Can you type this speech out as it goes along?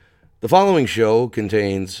The following show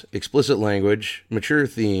contains explicit language, mature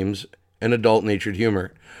themes, and adult-natured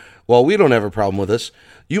humor. While we don't have a problem with this,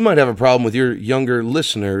 you might have a problem with your younger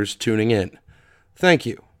listeners tuning in. Thank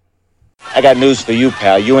you. I got news for you,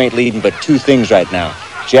 pal. You ain't leading but two things right now.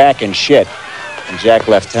 Jack and shit. And Jack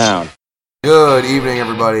left town. Good evening,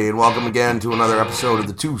 everybody, and welcome again to another episode of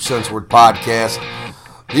the 2 Cents Worth Podcast,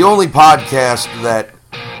 the only podcast that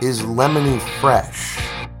is lemony fresh.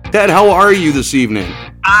 Ted, how are you this evening?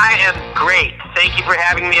 I am great. Thank you for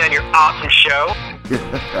having me on your awesome show.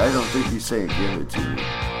 I don't think he's saying give it to me.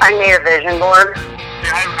 I need a vision board.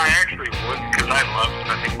 Yeah, I actually would because I love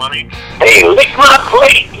spending money. Hey, lick my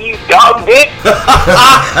plate, you dog dick.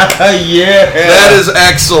 Yeah. That is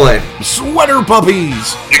excellent. Sweater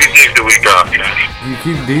puppies. You can take the week off, Johnny. You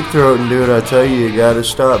keep deep throating, dude. I tell you gotta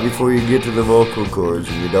stop before you get to the vocal cords,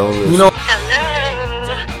 and you don't listen. You know,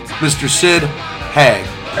 Hello. Mr. Sid Haig.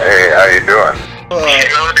 Hey, how you doing? You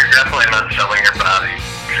know, you're definitely not selling your body.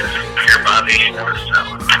 Your body ain't never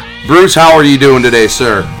selling. Bruce, how are you doing today,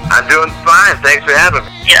 sir? I'm doing fine. Thanks for having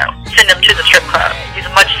me. You know, send him to the strip club. He's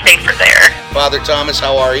much safer there. Father Thomas,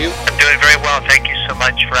 how are you? I'm doing very well. Thank you so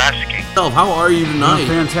much for asking. How are you tonight?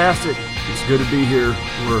 Fantastic. It's good to be here.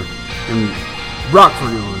 We're in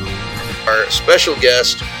Rockford, Illinois. Our special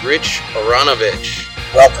guest, Rich Aronovich.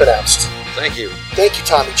 Well pronounced. Thank you. Thank you,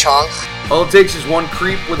 Tommy Chong. All it takes is one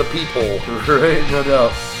creep with a peephole. Right, no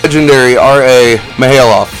doubt. Legendary R.A.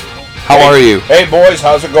 Mihailoff. How are you? Hey boys,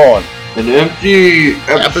 how's it going? An empty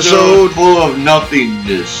episode full of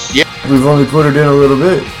nothingness. Yeah. We've only put it in a little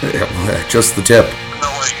bit. Just the tip. No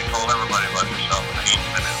way you told everybody about yourself in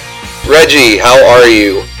 8 minutes. Reggie, how are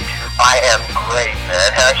you? I am great,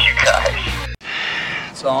 man. How you guys?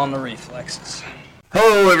 It's all in the reflexes.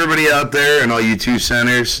 Hello, everybody out there and all you 2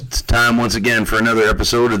 centers. It's time once again for another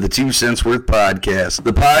episode of the 2 Cents Worth Podcast.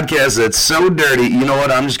 The podcast that's so dirty, you know what?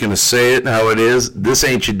 I'm just going to say it how it is. This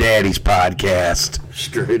ain't your daddy's podcast.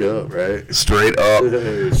 Straight up, right? Straight up.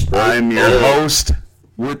 I'm your host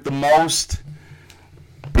with the most.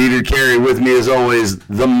 Peter Carey with me as always.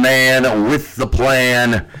 The man with the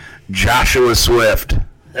plan, Joshua Swift.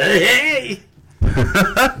 Hey!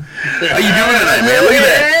 How you doing tonight, man? Look at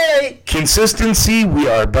that. Consistency, we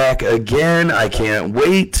are back again. I can't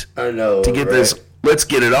wait I know, to get right? this. Let's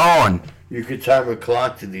get it on. You could time a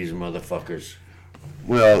clock to these motherfuckers.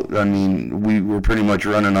 Well, I mean, we were pretty much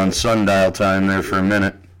running on sundial time there for a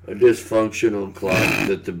minute. A dysfunctional clock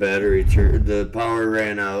that the power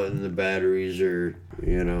ran out and the batteries are,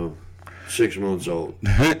 6 months old.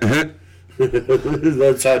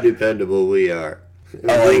 That's how dependable we are.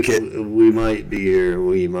 I like it. We might be here,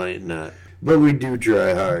 we might not. But we do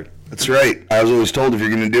try hard. That's right. I was always told if you're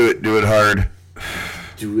going to do it hard.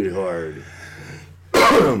 Do it hard.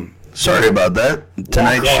 Sorry about that.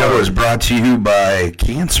 Tonight's show is brought to you by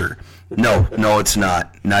cancer. No, it's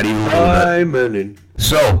not. Not even a little bit.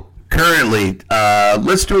 So, currently,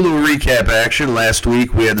 let's do a little recap action. Last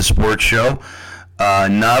week we had the sports show.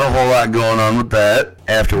 Not a whole lot going on with that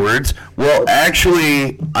afterwards. Well,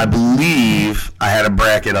 actually, I believe I had a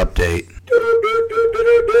bracket update.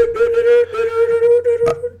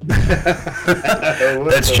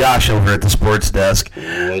 That's Josh over at the sports desk.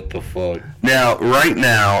 What the fuck? Now, right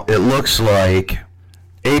now, it looks like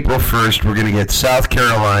April 1st, we're going to get South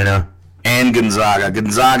Carolina and Gonzaga.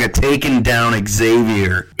 Gonzaga taking down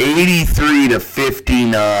Xavier,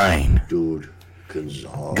 83-59. Dude,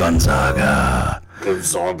 Gonzaga.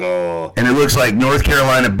 Gonzaga. And it looks like North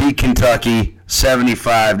Carolina beat Kentucky,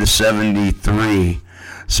 75-73.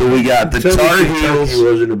 So we got the Tar Heels. Kentucky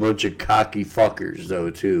wasn't a bunch of cocky fuckers, though,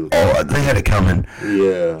 too. Oh, they had it coming.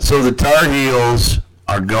 Yeah. So the Tar Heels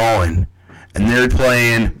are going, and they're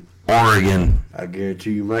playing Oregon. I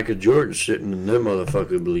guarantee you Michael Jordan's sitting in them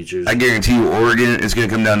motherfucking bleachers. I guarantee you Oregon is going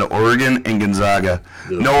to come down to Oregon and Gonzaga.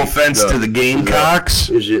 No offense to the Gamecocks.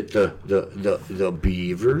 Is it the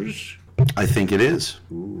Beavers? I think it is.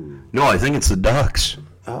 Ooh. No, I think it's the Ducks.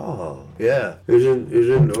 Oh, yeah.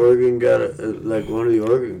 Isn't Oregon got one of the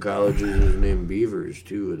Oregon colleges is named Beavers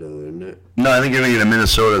too, though, isn't it? No, I think you're going to get a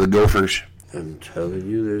Minnesota, the Gophers. I'm telling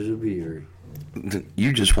you, there's a Beaver.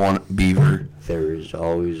 You just want Beaver. There is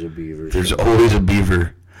always a Beaver. There's always a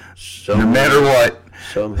Beaver. No matter what.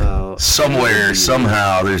 Somehow. Somewhere,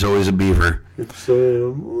 somehow, there's always a Beaver.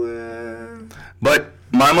 Somewhere. But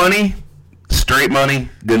my money, straight money,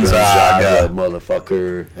 Gonzaga.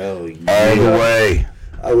 Motherfucker. Hell yeah. All the way.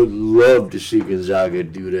 I would love to see Gonzaga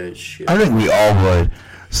do that shit. I think we all would.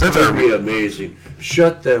 So that would be amazing.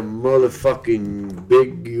 Shut them motherfucking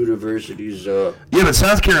big universities up. Yeah, but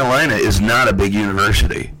South Carolina is not a big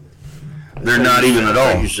university. They're not even at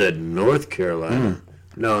all. You said North Carolina.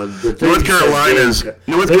 No, North Carolina's.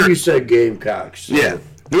 You said Gamecocks. So. Yeah,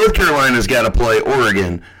 North Carolina's got to play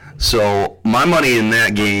Oregon. So my money in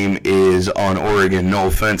that game is on Oregon. No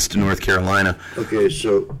offense to North Carolina. Okay,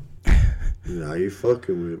 so now you're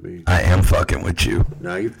fucking with me. I am fucking with you.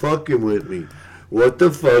 Now you're fucking with me. What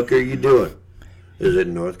the fuck are you doing? Is it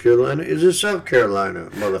North Carolina? Is it South Carolina,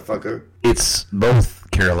 motherfucker? It's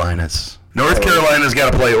both Carolinas. North Carolina's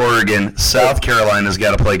got to play Oregon. South Carolina's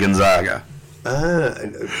got to play Gonzaga. Oh,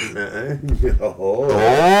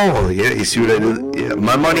 yeah, you see what I did? Yeah,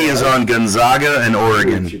 my money is on Gonzaga and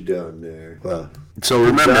Oregon. What you done there? Well, so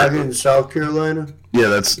remember, Gonzaga in South Carolina? Yeah,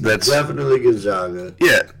 that's definitely Gonzaga.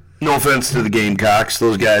 Yeah, no offense to the Gamecocks;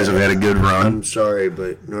 those guys have had a good run. I'm sorry,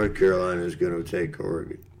 but North Carolina is going to take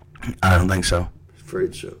Oregon. I don't think so.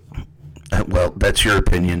 Afraid so. Well, that's your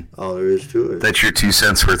opinion. All there is to it. That's your 2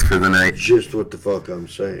 cents worth for the night. Just what the fuck I'm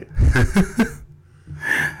saying.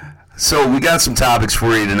 So we got some topics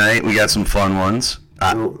for you tonight. We got some fun ones.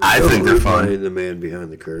 I think they're fun. The man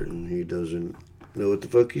behind the curtain, he doesn't know what the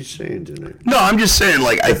fuck he's saying tonight. No, I'm just saying,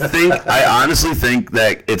 like, I honestly think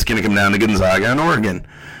that it's going to come down to Gonzaga and Oregon.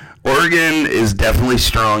 Oregon is definitely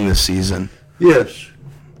strong this season. Yes.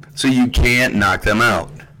 So you can't knock them out.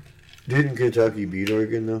 Didn't Kentucky beat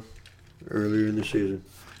Oregon, though, earlier in the season?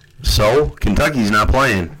 So Kentucky's not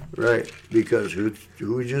playing. Right, because who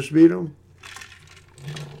just beat them?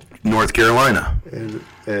 North Carolina.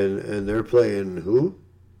 And they're playing who?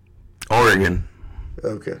 Oregon.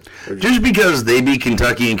 Okay. Just because they beat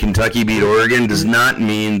Kentucky and Kentucky beat Oregon does not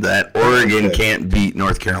mean that Oregon can't beat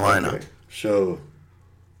North Carolina. Okay. So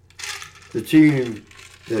the team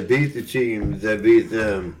that beat the team that beat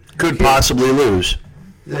them could possibly lose.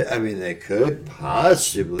 They could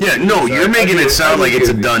possibly. Yeah, no, you're making it sound like it's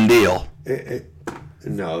a done deal.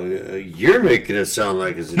 No, you're making it sound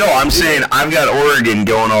like it's. No, I'm saying I've got Oregon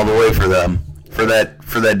going all the way for them, for that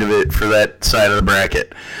side of the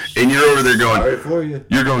bracket, and you're over there going. Sorry for you.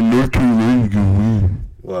 You're going North Carolina's gonna win.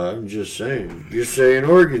 Well, I'm just saying. You're saying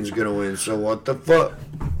Oregon's gonna win. So what the fuck?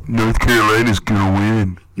 North Carolina's gonna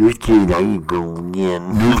win. North Carolina's gonna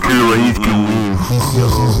win. North Carolina's gonna win.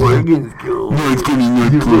 Oregon's gonna win. No, it's gonna be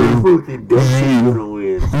North Carolina. Gonna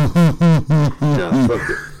win. No, fuck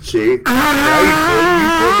it. See? Now you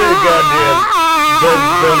put that goddamn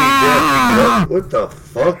Bugs Bunny death. What the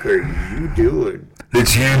fuck are you doing?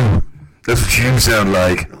 It's you. That's what you sound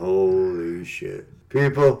like. Holy shit.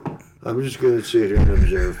 People, I'm just gonna sit here and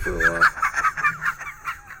observe for a while.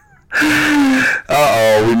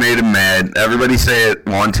 Uh-oh, we made him mad. Everybody say it.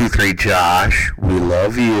 1, 2, 3. Josh, we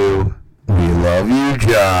love you. We love you,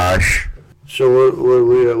 Josh. So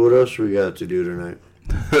what else we got to do tonight?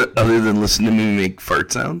 Other than listen to me make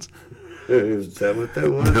fart sounds? Is that what that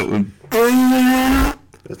was?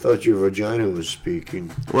 I thought your vagina was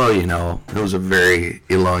speaking. Well, it was a very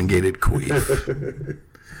elongated queef.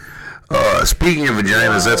 Speaking of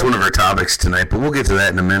vaginas, that's one of our topics tonight, but we'll get to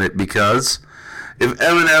that in a minute because if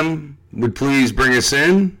Eminem would please bring us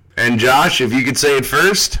in, and Josh, if you could say it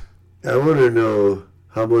first. I want to know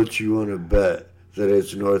how much you want to bet that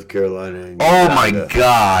it's North Carolina. And oh my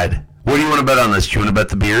God. What do you want to bet on this? Do you want to bet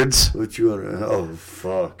the beards? What you want to... Oh,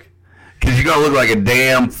 fuck. Because you're going to look like a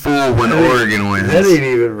damn fool when Oregon wins. That ain't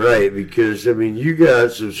even right because, you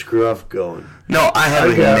got some scruff going. No, I have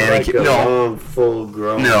a manicure. Long,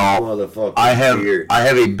 full-grown motherfucking beard. I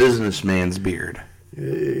have a businessman's beard.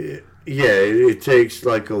 Yeah, it takes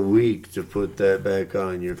like a week to put that back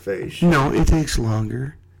on your face. No, it takes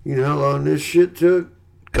longer. You know how long this shit took?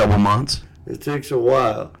 Couple months. It takes a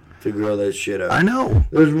while to grow that shit out. I know.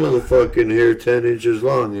 There's motherfucking hair 10 inches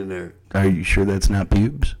long in there. Are you sure that's not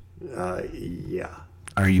pubes? Yeah.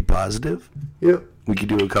 Are you positive? Yep. We could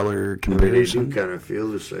do a color comparison. They kind of feel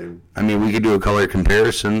the same. We could do a color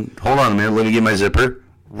comparison. Hold on a minute. Let me get my zipper.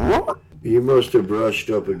 You must have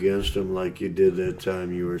brushed up against them like you did that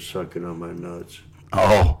time you were sucking on my nuts.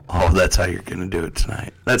 Oh, that's how you're gonna do it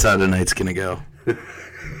tonight. That's how tonight's gonna go.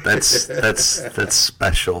 That's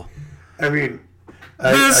special. I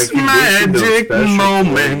this magic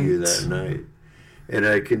moment for you that night, and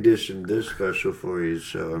I conditioned this special for you.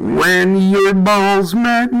 So when your balls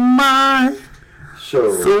met mine,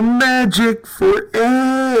 so magic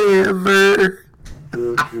forever.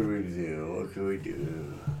 What can we do? What can we do?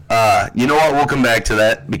 You know what? We'll come back to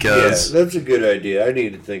that because that's a good idea. I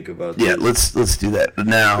need to think about that. Yeah, let's do that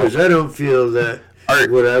now. Because I don't feel that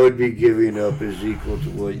what I would be giving up is equal to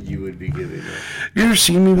what you would be giving up. You ever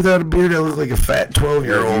seen me without a beard? I look like a fat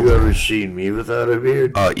 12-year-old. Have you ever seen me without a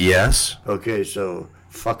beard? Yes. Okay, so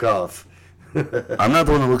fuck off. I'm not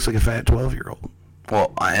the one that looks like a fat 12-year-old.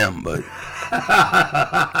 Well, I am, but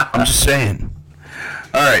I'm just saying.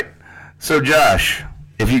 All right. So, Josh,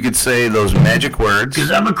 if you could say those magic words.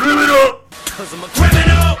 Because I'm a criminal. Because I'm a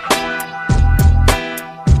criminal.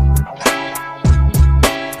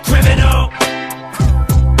 Criminal.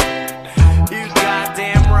 You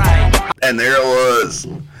goddamn right. And there it was.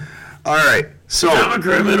 All right. So I'm a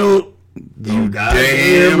criminal. You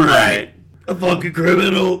damn right. A fucking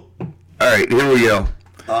criminal. All right, here we go.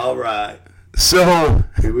 All right. So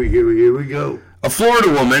here we go. A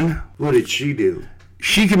Florida woman. What did she do?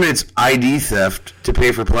 She commits ID theft to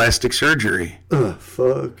pay for plastic surgery.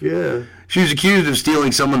 Fuck yeah. She was accused of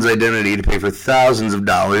stealing someone's identity to pay for thousands of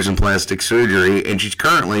dollars in plastic surgery, and she's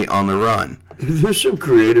currently on the run. There's some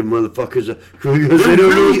creative motherfuckers because they don't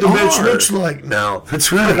know what the bitch looks like now.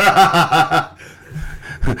 That's right.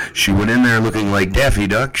 She went in there looking like Daffy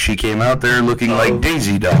Duck. She came out there looking like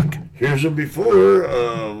Daisy Duck. Here's a before.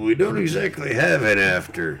 We don't exactly have an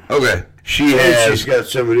after. Okay. She's got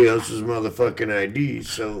somebody else's motherfucking ID,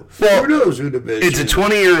 so who knows who the bitch is. It's a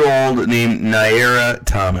 20-year-old named Naira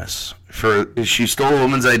Thomas. She stole a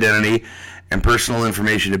woman's identity and personal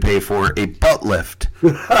information to pay for a butt lift,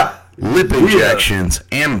 lip injections,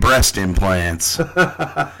 and breast implants.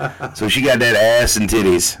 So she got that ass and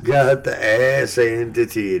titties. Got the ass and the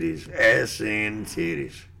titties. Ass and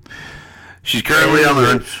titties. She's currently on the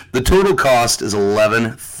run. The total cost is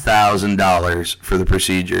 $11,000 for the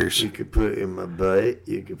procedures. You could put in my butt,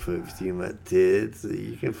 you could put in my tits,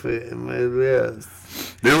 you can put in my lips.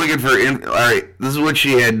 They're looking for... all right, this is what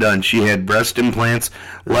she had done. She had breast implants,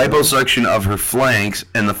 liposuction of her flanks,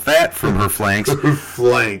 and the fat from her flanks. Her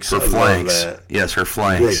flanks. Her flanks. Yes, her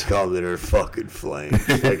flanks. They called it her fucking flanks.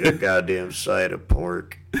 Like a goddamn side of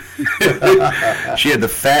pork. She had the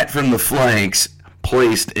fat from the flanks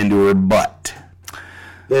placed into her butt.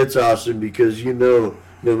 That's awesome because, no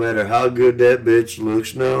matter how good that bitch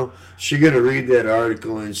looks now, she's going to read that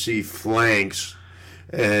article and see flanks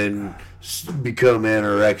and become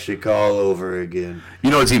anorexic all over again.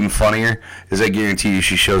 You know what's even funnier is I guarantee you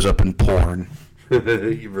she shows up in porn.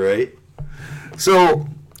 Right? So,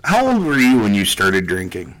 how old were you when you started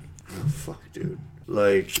drinking? Oh, fuck, dude.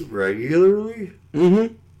 Like, regularly?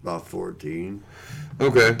 Mm-hmm. About 14.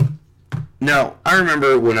 Okay. Now, I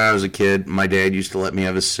remember when I was a kid, my dad used to let me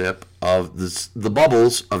have a sip of the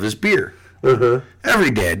bubbles of his beer. Uh-huh. Every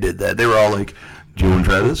dad did that. They were all like, do you want to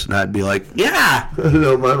try this? And I'd be like, yeah.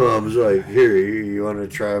 No, my mom was like, here, you want to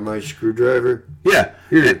try my screwdriver? Yeah.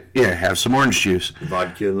 Here. Yeah, have some orange juice.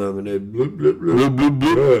 Vodka and lemonade. Bloop, bloop, bloop. Bloop, bloop,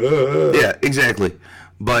 bloop. Yeah, exactly.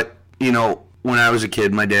 But, when I was a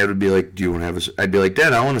kid, my dad would be like, do you want to have a... I'd be like,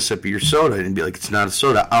 Dad, I want a sip of your soda. And he'd be like, it's not a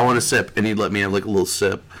soda. I want a sip. And he'd let me have like a little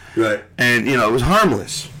sip. Right. And, it was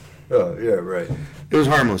harmless. Oh, yeah, right. It was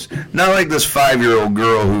harmless. Not like this 5-year-old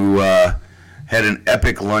girl who had an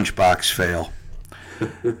epic lunchbox fail.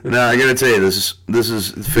 Now, I got to tell you, this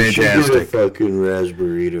is fantastic. She did a fucking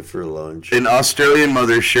raspberry for lunch. An Australian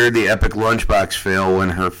mother shared the epic lunchbox fail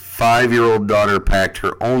when her 5-year-old daughter packed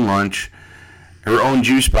her own lunch, her own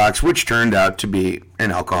juice box, which turned out to be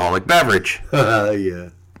an alcoholic beverage. Yeah.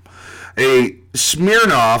 A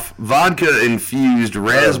Smirnoff vodka-infused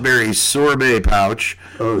raspberry sorbet pouch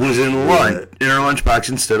was in her lunchbox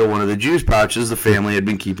instead of one of the juice pouches the family had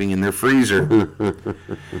been keeping in their freezer.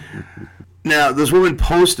 Now, this woman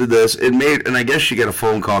posted this, and I guess she got a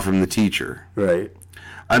phone call from the teacher. Right.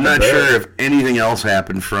 I'm not sure if anything else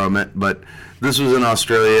happened from it, but this was in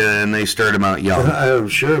Australia, and they started them out young. I'm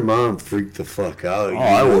sure Mom freaked the fuck out.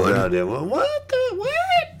 I would. What the what?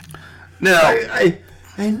 Now,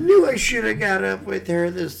 I knew I should have got up with her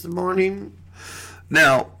this morning.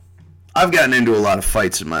 Now, I've gotten into a lot of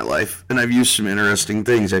fights in my life, and I've used some interesting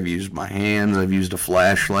things. I've used my hands. I've used a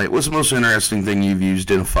flashlight. What's the most interesting thing you've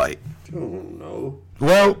used in a fight? Oh, no.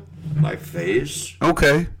 Well, my face.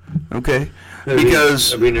 Okay.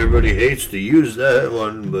 Because everybody hates to use that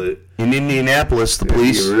one, but in Indianapolis, the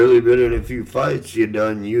police. You've really been in a few fights. You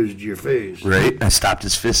done used your face. Right. I stopped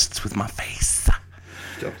his fists with my face.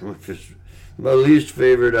 Stopped my fist. My least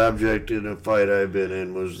favorite object in a fight I've been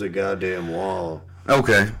in was the goddamn wall.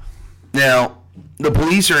 Okay. Now, the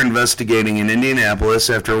police are investigating in Indianapolis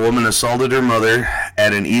after a woman assaulted her mother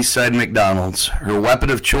at an East Side McDonald's. Her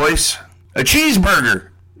weapon of choice? A cheeseburger.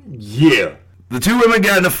 Yeah. The two women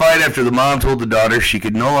got in a fight after the mom told the daughter she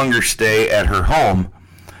could no longer stay at her home.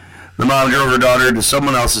 The mom drove her daughter to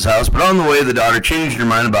someone else's house, but on the way, the daughter changed her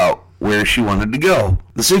mind about where she wanted to go.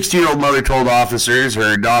 The 16-year-old mother told officers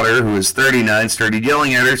her daughter, who was 39, started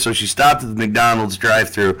yelling at her, so she stopped at the McDonald's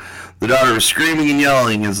drive-thru. The daughter was screaming and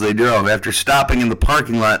yelling as they drove. After stopping in the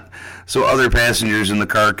parking lot so other passengers in the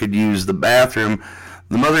car could use the bathroom,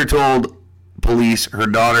 the mother told police her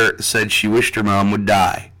daughter said she wished her mom would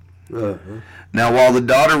die. Uh-huh. Now, while the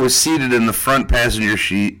daughter was seated in the front passenger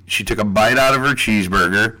seat, she took a bite out of her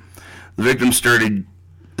cheeseburger. The victim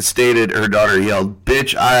stated her daughter yelled,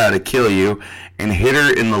 "Bitch, I ought to kill you," and hit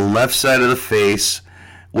her in the left side of the face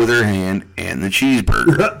with her hand and the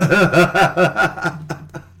cheeseburger.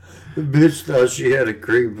 The bitch thought she had a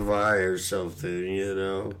cream pie or something, you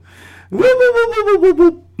know.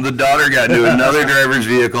 The daughter got into another driver's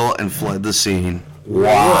vehicle and fled the scene.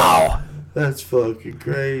 Wow. That's fucking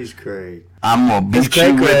crazy. I'm going to beat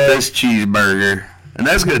you with this cheeseburger. And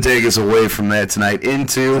that's going to take us away from that tonight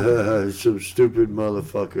into... some stupid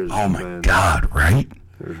motherfuckers. Oh, my God, right?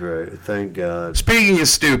 That's right. Thank God. Speaking of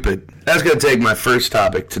stupid, that's going to take my first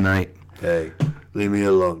topic tonight. Hey, leave me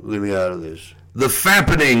alone. Leave me out of this. The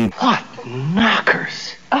fappening. What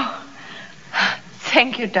knockers? Oh,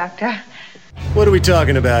 thank you, Doctor. What are we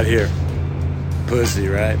talking about here? Pussy,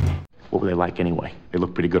 right? What were they like anyway? They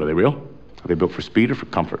look pretty good. Are they real? Are they built for speed or for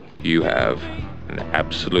comfort? You have an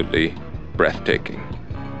absolutely breathtaking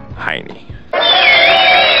hiney.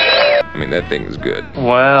 I mean, that thing is good.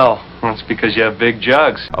 Well, that's because you have big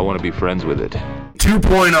jugs. I want to be friends with it.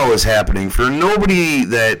 2.0 is happening. For nobody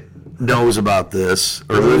that knows about this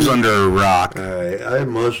or lives under a rock. All right, I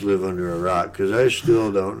must live under a rock because I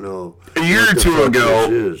still don't know. A year or two ago,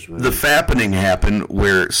 the fappening happened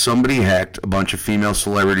where somebody hacked a bunch of female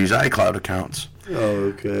celebrities' iCloud accounts.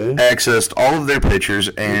 Oh, okay. Accessed all of their pictures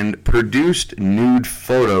and produced nude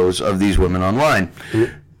photos of these women online.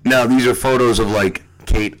 Now, these are photos of like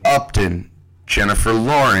Kate Upton, Jennifer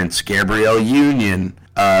Lawrence, Gabrielle Union,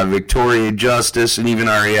 Victoria Justice, and even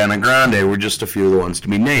Ariana Grande were just a few of the ones to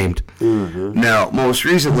be named. Mm-hmm. Now, most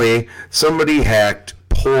recently, somebody hacked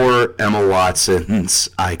poor Emma Watson's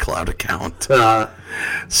iCloud account.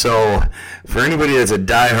 So, for anybody that's a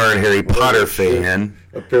diehard Harry Potter fan...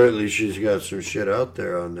 Apparently she's got some shit out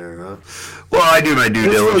there on there, huh? Well, I do my due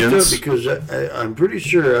diligence. Because I'm pretty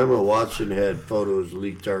sure Emma Watson had photos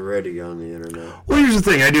leaked already on the internet. Well, here's the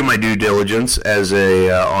thing. I do my due diligence as a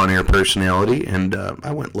on-air personality, and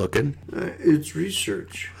I went looking. It's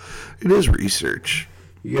research. It is research.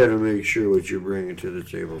 You got to make sure what you're bringing to the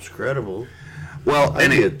table is credible. Well, I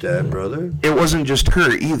get that, brother. It wasn't just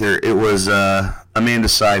her either. It was Amanda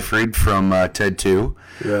Seyfried from TED 2,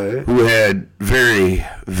 right, who had very,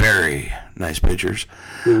 very nice pictures.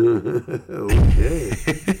 Okay.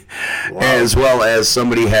 Wow. As well as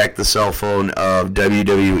somebody hacked the cell phone of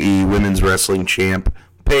WWE Women's Wrestling Champ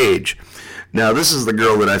Paige. Now, this is the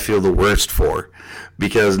girl that I feel the worst for,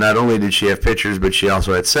 because not only did she have pictures, but she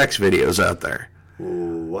also had sex videos out there.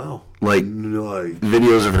 Oh, wow. Like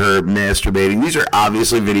videos of her masturbating. These are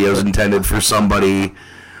obviously videos intended for somebody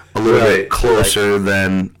a little bit closer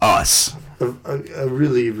than us. A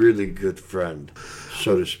really, really good friend,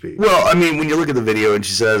 so to speak. Well, I mean, when you look at the video and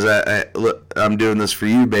she says, look, I'm doing this for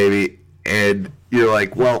you, baby, and you're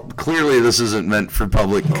like, well, clearly this isn't meant for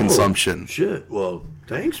public consumption. Shit. Well,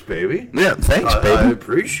 thanks, baby. Yeah, thanks, baby. I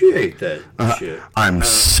appreciate that shit. I'm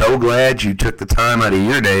so glad you took the time out of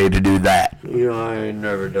your day to do that. You know, I ain't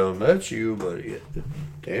never done that to you, but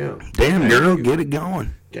damn. Damn, girl, get it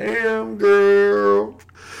going. Damn, girl.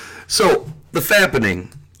 So, the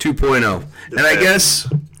fappening 2.0. And I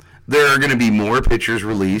guess there are going to be more pictures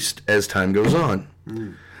released as time goes on.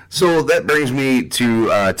 So that brings me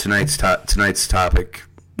to tonight's topic,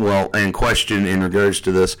 and question in regards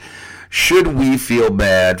to this. Should we feel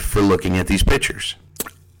bad for looking at these pictures?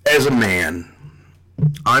 As a man,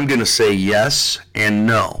 I'm going to say yes and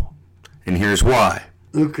no. And here's why.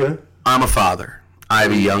 Okay. I'm a father. I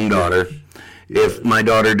have a young daughter. If my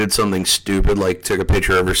daughter did something stupid, like took a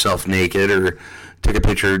picture of herself naked or took a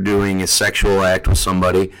picture doing a sexual act with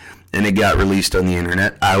somebody, and it got released on the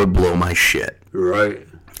internet, I would blow my shit. Right.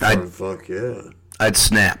 Fuck yeah. I'd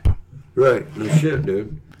snap. Right. No shit,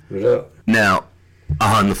 dude. What up? Now,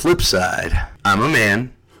 on the flip side, I'm a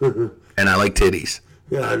man, and I like titties.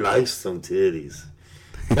 Yeah, I like some titties.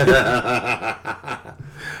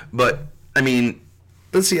 But, I mean,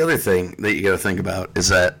 that's the other thing that you got to think about is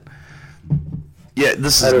that, yeah,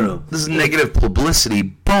 this is negative publicity,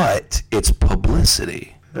 but it's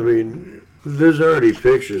publicity. I mean, there's already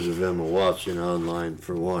pictures of Emma Watson online,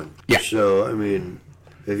 for one. Yeah. So, I mean,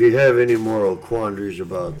 if you have any moral quandaries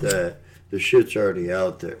about that, the shit's already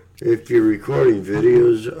out there. If you're recording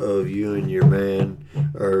videos of you and your man,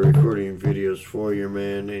 or recording videos for your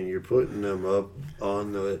man, and you're putting them up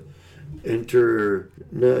on the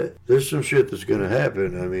internet, there's some shit that's going to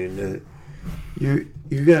happen. I mean,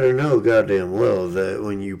 you got to know goddamn well that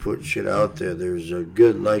when you put shit out there, there's a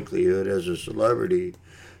good likelihood as a celebrity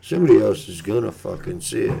somebody else is going to fucking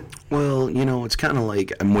see it. Well, you know, it's kind of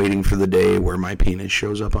like I'm waiting for the day where my penis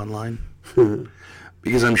shows up online.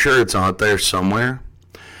 because I'm sure it's out there somewhere.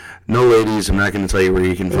 No, ladies, I'm not going to tell you where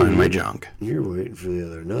you can find my junk. You're waiting for the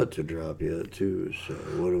other nut to drop yet, too, so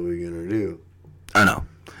what are we going to do? I know.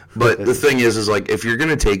 But the thing is like, if you're going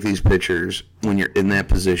to take these pictures when you're in that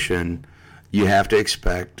position, you have to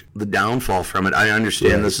expect the downfall from it. I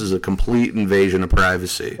understand this is a complete invasion of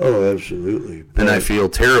privacy. Oh, absolutely. And I feel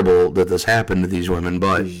terrible that this happened to these women,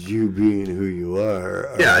 but... You being who you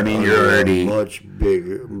are... Yeah, I mean, you're already... much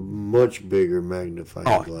bigger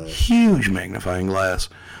magnifying glass. Huge magnifying glass.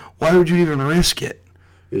 Why would you even risk it?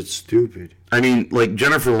 It's stupid. I mean, like,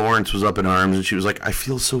 Jennifer Lawrence was up in arms, and she was like, I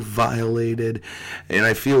feel so violated, and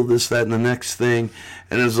I feel this, that, and the next thing.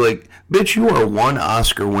 And it was like, bitch, you are one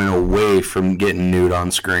Oscar win away from getting nude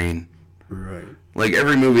on screen. Right. Like,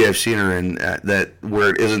 every movie I've seen her in that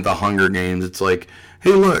where it isn't the Hunger Games, it's like,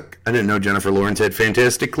 hey, look, I didn't know Jennifer Lawrence had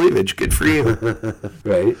fantastic cleavage. Good for you.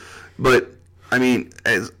 Right. But, I mean,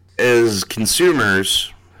 as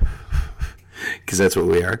consumers, because that's what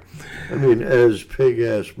we are. I mean, as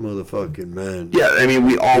pig-ass motherfucking men. Yeah, I mean,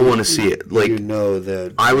 we all want to see it. Like, you know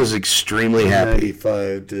that I was extremely happy.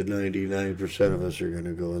 95 to 99% of us are going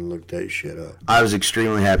to go and look that shit up. I was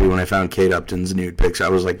extremely happy when I found Kate Upton's nude pics. I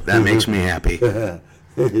was like, that makes me happy.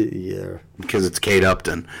 Yeah. Because it's Kate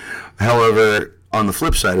Upton. However, on the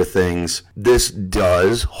flip side of things, this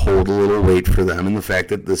does hold a little weight for them in the fact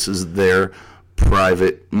that this is their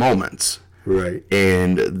private moments. Right.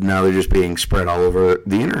 And now they're just being spread all over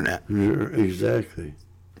the internet. Exactly.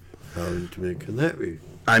 How intimate can that be?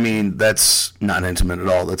 I mean, that's not intimate at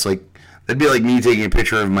all. That's like, that'd be like me taking a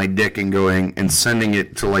picture of my dick and going and sending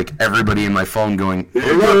it to like everybody in my phone going,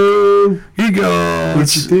 hello, here you go.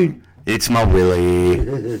 What you think? It's my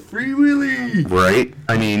Willie. Free Willie. Right?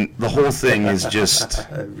 I mean, the whole thing is just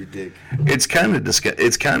ridiculous. It's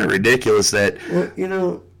kind of ridiculous that well, you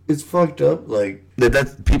know, it's fucked up like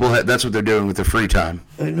that people that's what they're doing with their free time.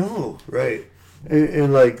 I know, right?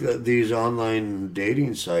 And like these online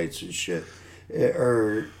dating sites and shit,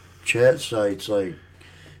 or chat sites, like,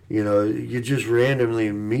 you know, you just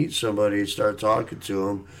randomly meet somebody and start talking to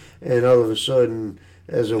them, and all of a sudden,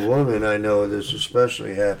 as a woman, I know this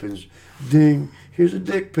especially happens. Ding! Here's a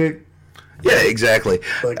dick pic. Yeah, exactly.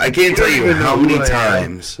 Like, I can't tell you how many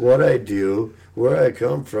times. What I do, where I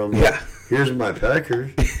come from. Yeah. Here's my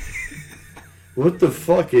pecker. What the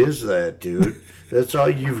fuck is that, dude? That's all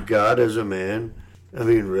you've got as a man? I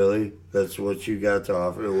mean, really? That's what you got to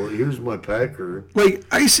offer? Well, here's my pecker. Like,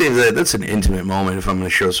 I say that's an intimate moment if I'm going to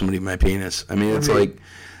show somebody my penis. I mean, it's like,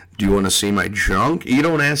 do you want to see my junk? You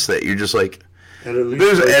don't ask that. You're just like,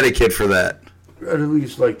 there's an etiquette for that. I'd at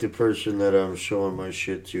least like the person that I'm showing my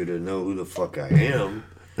shit to know who the fuck I am.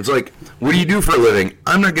 It's like, what do you do for a living?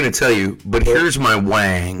 I'm not going to tell you, but here's my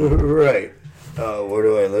wang. Right. Where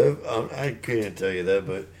do I live? I can't tell you that,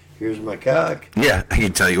 but here's my cock. Yeah, I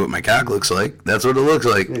can tell you what my cock looks like. That's what it looks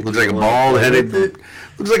like. It looks like a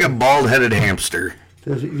bald-headed hamster.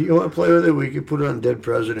 You want to play with it? We could put on Dead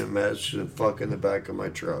President masks and fuck in the back of my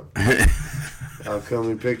truck. I'll come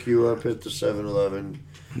and pick you up at the 7-Eleven.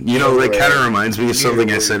 You know, that kind of reminds me of something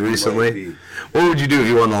I said recently. What would you do if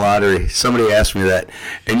you won the lottery? Somebody asked me that.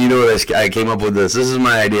 And you know what I came up with this. This is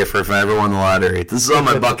my idea for if I ever won the lottery. This is on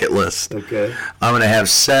my bucket list. Okay. I'm going to have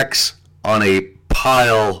sex on a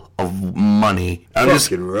pile of money. I'm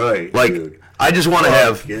fucking right, like, dude. I just want to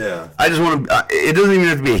have... Yeah. I just want to... It doesn't even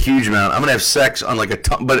have to be a huge amount. I'm going to have sex on like a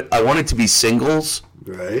ton, but I want it to be singles.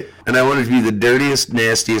 Right. And I want it to be the dirtiest,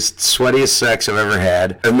 nastiest, sweatiest sex I've ever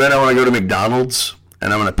had. And then I want to go to McDonald's.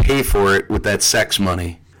 And I'm going to pay for it with that sex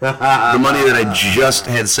money. The money that I just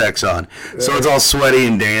had sex on. So it's all sweaty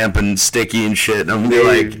and damp and sticky and shit. And I'm going to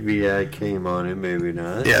be like... Maybe I came on it, maybe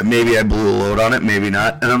not. Yeah, maybe I blew a load on it, maybe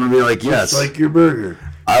not. And I'm going to be like, yes. Just like your burger.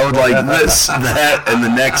 I would like this, that, and the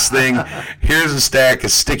next thing. Here's a stack of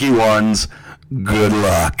sticky ones. Good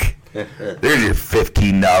luck. There's your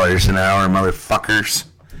 $15 an hour, motherfuckers.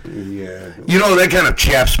 Yeah. You know, that kind of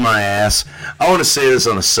chaps my ass. I want to say this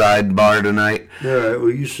on a sidebar tonight. All right, well,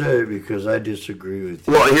 you say it because I disagree with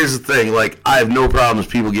you. Well, here's the thing. Like, I have no problems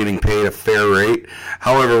people getting paid a fair rate.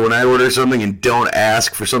 However, when I order something and don't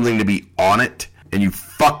ask for something to be on it, and you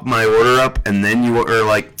fuck my order up, and then you are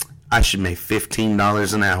like, I should make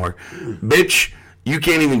 $15 an hour. Bitch, you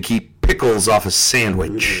can't even keep pickles off a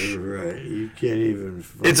sandwich. Right. You can't even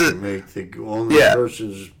make the only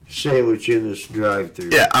person's sandwich in this drive-thru.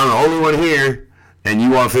 Yeah, I'm the only one here, and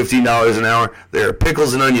you want $15 an hour. There are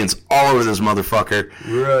pickles and onions all over this motherfucker.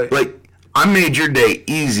 Right. Like, I made your day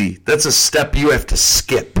easy. That's a step you have to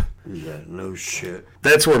skip. Yeah, no shit.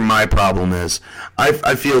 That's where my problem is.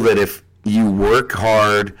 I feel that if you work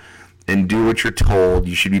hard and do what you're told.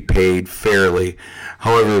 You should be paid fairly.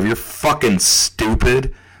 However, if you're fucking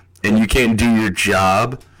stupid and you can't do your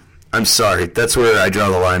job, I'm sorry. That's where I draw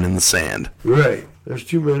the line in the sand. Right. There's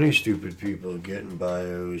too many stupid people getting by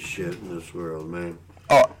with shit in this world, man.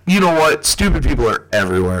 Oh, you know what? Stupid people are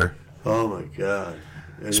everywhere. Oh, my God.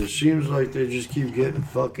 And it seems like they just keep getting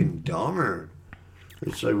fucking dumber.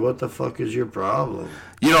 It's like, what the fuck is your problem?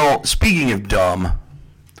 You know, speaking of dumb,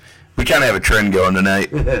 we kind of have a trend going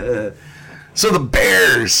tonight. So the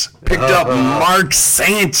Bears picked up Mark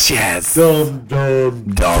Sanchez. Dumb.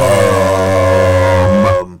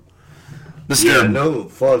 Mr. Yeah, no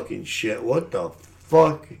fucking shit. What the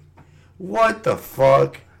fuck?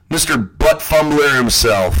 Mr. Butt Fumbler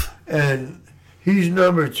himself. And he's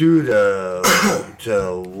number 2 to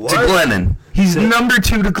what? To Glennon. He's number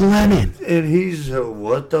 2 to Glennon. And he's,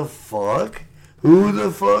 what the fuck? Who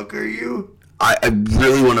the fuck are you? I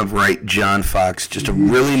really want to write John Fox just a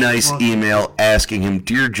really nice email asking him,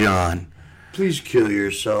 Dear John, please kill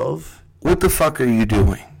yourself. What the fuck are you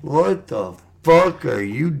doing? What the fuck are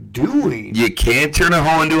you doing? You can't turn a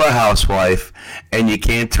hoe into a housewife, and you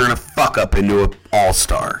can't turn a fuck up into an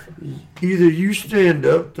all-star. Either you stand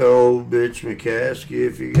up to old bitch McCaskey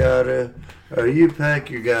if you gotta, or you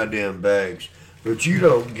pack your goddamn bags. But you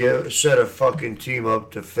don't set a fucking team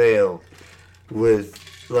up to fail with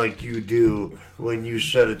like you do when you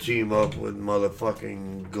set a team up with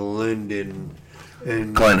motherfucking Glennon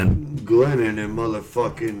and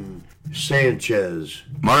motherfucking Sanchez.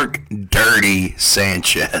 Mark Dirty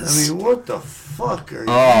Sanchez. I mean, what the fuck are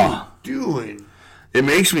you doing? It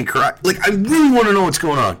makes me cry. Like, I really want to know what's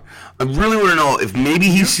going on. I really want to know if maybe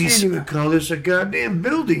he sees... You can't even call this a goddamn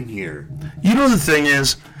building here. You know the thing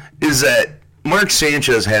is that Mark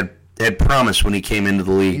Sanchez had promised when he came into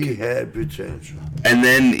the league. He had potential. And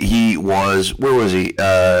then he was... Where was he?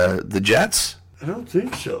 The Jets? I don't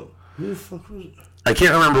think so. Who the fuck was it? I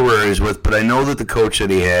can't remember where he was with, but I know that the coach that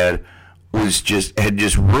he had had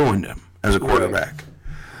just ruined him as a quarterback. Right.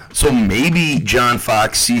 So maybe John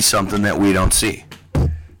Fox sees something that we don't see.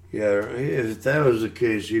 Yeah, if that was the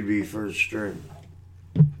case, he'd be first string.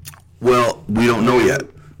 Well, we don't know yet.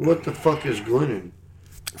 What the fuck is Glennon?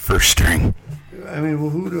 First string. I mean,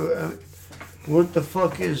 well, what the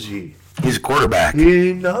fuck is he? He's a quarterback. He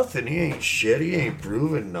ain't nothing. He ain't shit. He ain't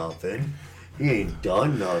proven nothing. He ain't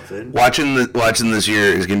done nothing. Watching this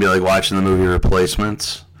year is gonna be like watching the movie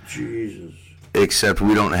Replacements. Jesus. Except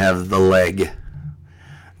we don't have the leg.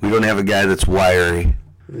 We don't have a guy that's wiry.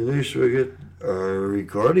 At least we get our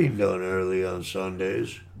recording done early on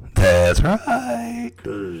Sundays. That's right.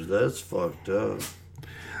 Because that's fucked up.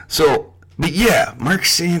 So, but yeah, Mark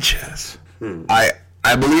Sanchez. I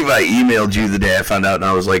believe I emailed you the day I found out, and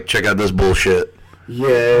I was like, check out this bullshit.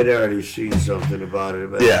 Yeah, I'd already seen something about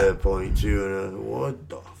it at that point, too. And I was like, what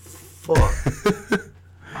the fuck?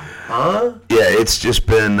 Huh? Yeah, it's just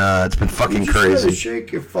been fucking crazy. You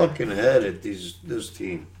shake your fucking head at this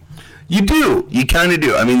team. You do. You kind of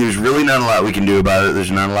do. I mean, there's really not a lot we can do about it.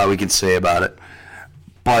 There's not a lot we can say about it.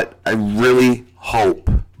 But I really hope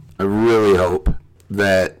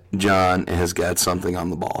that John has got something on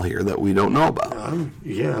the ball here that we don't know about.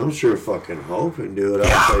 I'm sure fucking hoping, dude.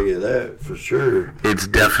 I'll tell you that for sure. It's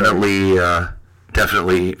definitely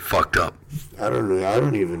fucked up. I don't know. I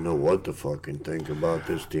don't even know what to fucking think about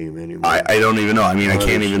this team anymore. I don't even know. I mean, honestly,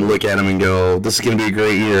 I can't even look at them and go, this is going to be a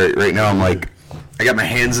great year. Right now, I'm like, I got my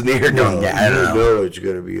hands in the air going, I don't know. It's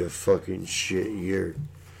going to be a fucking shit year.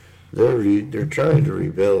 They're trying to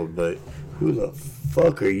rebuild, but who the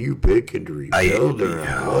fuck are you picking to rebuild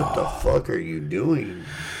around? What the fuck are you doing?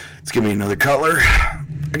 It's giving me another color. I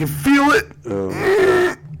can feel it.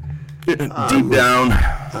 Deep down.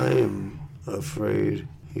 I am afraid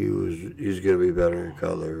he's gonna be better in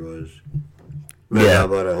color. But not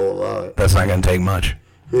about a whole lot. That's not gonna take much.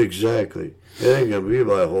 Exactly. It ain't gonna be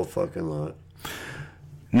by a whole fucking lot.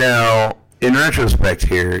 Now, in retrospect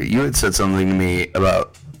here, you had said something to me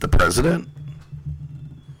about the president.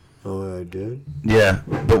 Oh, I did? Yeah,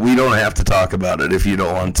 but we don't have to talk about it if you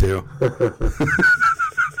don't want to.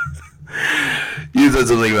 You said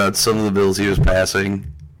something about some of the bills he was passing.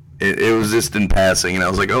 It was just in passing, and I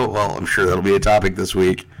was like, oh, well, I'm sure that'll be a topic this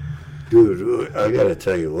week. Dude, I gotta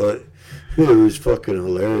tell you what. It was fucking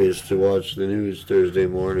hilarious to watch the news Thursday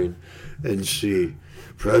morning and see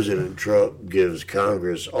President Trump gives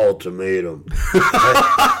Congress ultimatum.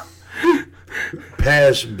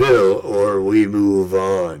 Pass bill or we move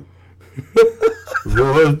on.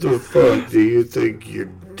 What the fuck do you think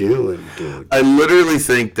you're doing, dude? I literally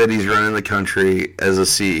think that he's running the country as a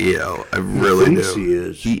CEO. I really do. He thinks he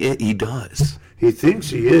is. He does. He thinks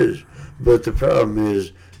he is, but the problem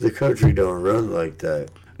is the country don't run like that.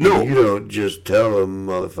 No. You don't just tell them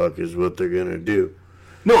motherfuckers what they're going to do.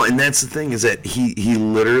 No, and that's the thing is that he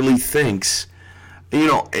literally thinks, you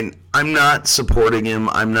know, and I'm not supporting him.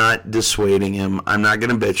 I'm not dissuading him. I'm not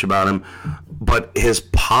going to bitch about him. But his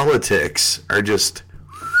politics are just...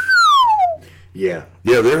 Yeah.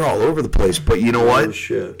 Yeah, they're all over the place. But you know what?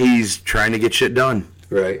 Shit. He's trying to get shit done.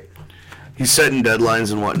 Right. He's setting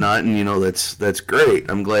deadlines and whatnot, and, you know, that's great.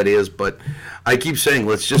 I'm glad he is. But I keep saying,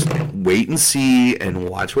 let's just wait and see and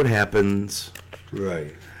watch what happens.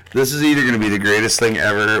 Right. This is either going to be the greatest thing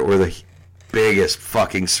ever or the biggest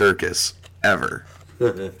fucking circus ever.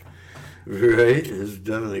 Right? It's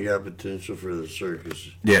definitely got potential for the circus.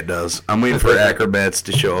 Yeah, it does. I'm waiting for acrobats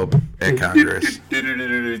to show up at Congress.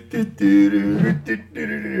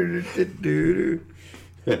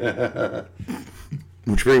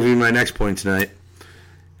 Which brings me to my next point tonight.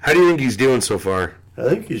 How do you think he's doing so far? I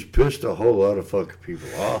think he's pissed a whole lot of fucking people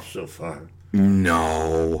off so far.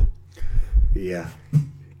 No. Yeah.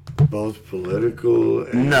 Both political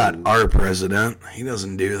and... Not our president. He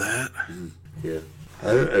doesn't do that. Yeah.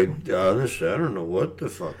 I honestly, I don't know what to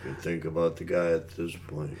fucking think about the guy at this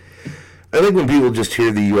point. I think when people just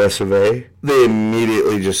hear the US of A, they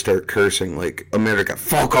immediately just start cursing like, America,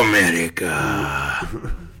 fuck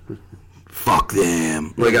America. Fuck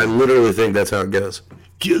them. Like, I literally think that's how it goes.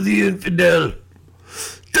 Kill the infidel.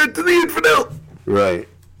 Death to the infidel. Right.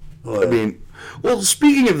 Well, I mean, well,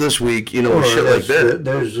 speaking of this week, you know, shit like that.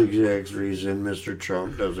 There's the exact reason Mr.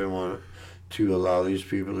 Trump doesn't want to allow these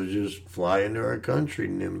people to just fly into our country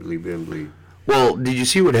nimbly-bimbly. Well, did you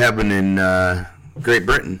see what happened in Great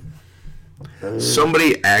Britain?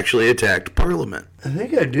 Somebody actually attacked Parliament. I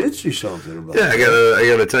think I did see something about that. Yeah, I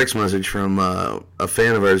got a text message from a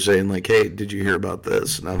fan of ours saying, like, hey, did you hear about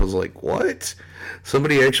this? And I was like, what?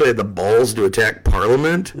 Somebody actually had the balls to attack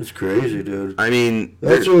Parliament? That's crazy, dude. I mean...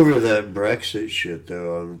 That's over that Brexit shit,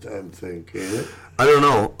 though, I'm thinking. I don't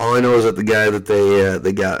know. All I know is that the guy that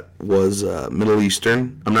they got was Middle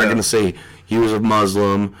Eastern. I'm not going to say he was a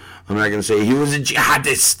Muslim. I'm not going to say he was a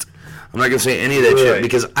jihadist. I'm not going to say any of that shit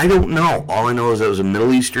because I don't know. All I know is that it was a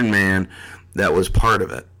Middle Eastern man that was part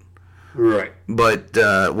of it. Right. But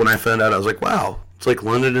when I found out, I was like, wow, it's like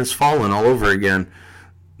London has fallen all over again.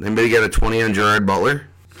 Anybody got a 20 on Gerard Butler?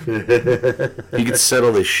 He could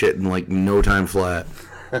settle this shit in like no time flat.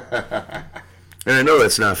 And I know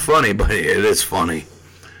that's not funny, but it is funny.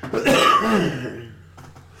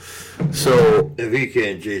 So if he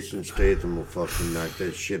can't, Jason Statham will fucking knock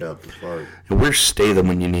that shit out the park. And where's Statham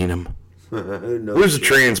when you need him? No where's the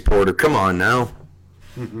transporter? Come on now.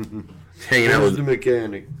 Hanging out with the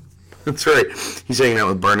mechanic. That's right. He's hanging out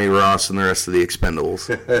with Barney Ross and the rest of the Expendables.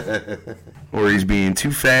 Or he's being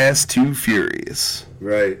too fast, too furious.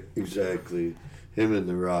 Right, exactly. Him and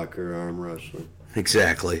The Rock are arm wrestling.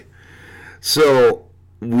 Exactly. So,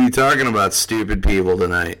 we talking about stupid people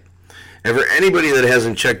tonight. And for anybody that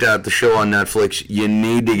hasn't checked out the show on Netflix, you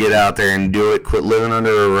need to get out there and do it. Quit living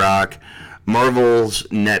under a rock. Marvel's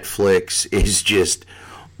Netflix is just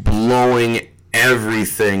blowing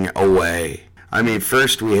everything away. I mean,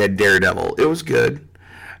 first we had Daredevil. It was good.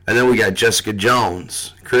 And then we got Jessica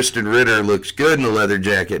Jones. Kristen Ritter looks good in a leather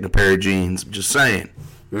jacket and a pair of jeans. I'm just saying.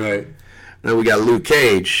 Right. Then we got Luke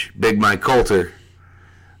Cage, Big Mike Coulter.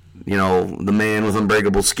 You know, the man with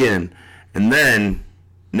unbreakable skin. And then,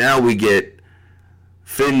 now we get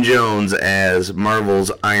Finn Jones as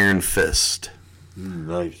Marvel's Iron Fist.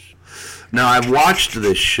 Nice. Now, I've watched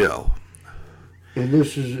this show. And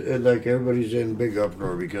this is, like, everybody's in big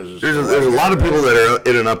uproar because... There's a lot of people that are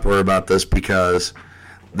in an uproar about this because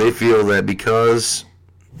they feel that because...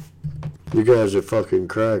 You guys are fucking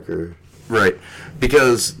cracker. Right.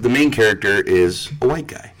 Because the main character is a white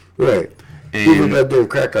guy. Right. Even that damn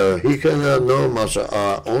cracker, he cannot know much,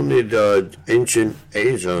 only the ancient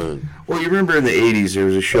Asian. Well, you remember in the 80s there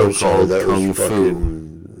was a show called Kung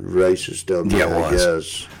Fu. Racist of yeah, it was. I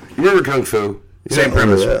guess. You remember Kung Fu? Same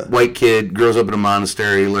premise. Yeah. White kid, grows up in a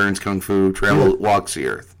monastery, learns Kung Fu, walks the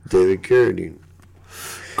earth. David Carradine.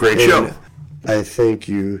 Great show. I think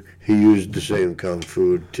he used the same Kung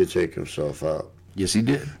Fu to take himself out. Yes, he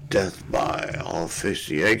did. Death by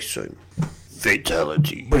asphyxiation.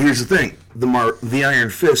 Fatality. But here's the thing. The Iron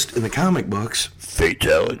Fist in the comic books,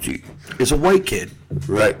 fatality, is a white kid.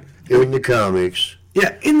 Right. In the comics.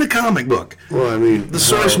 Yeah, in the comic book. Well, I mean... The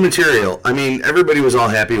source material. I mean, everybody was all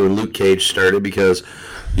happy when Luke Cage started because,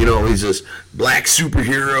 you know, he's this black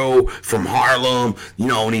superhero from Harlem, you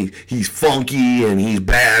know, and he's funky and he's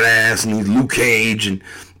badass and he's Luke Cage. And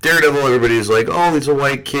Daredevil, everybody's like, oh, he's a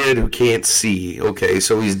white kid who can't see. Okay,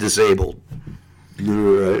 so he's disabled.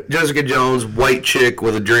 Right. Jessica Jones, white chick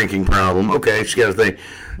with a drinking problem. Okay, she got a thing.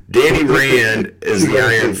 Danny Rand is the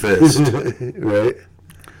Iron Fist. Right.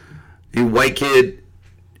 A white kid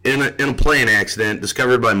in a plane accident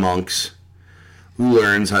discovered by monks who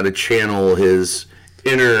learns how to channel his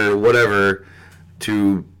inner whatever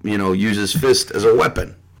to, use his fist as a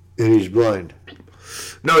weapon. And he's blind.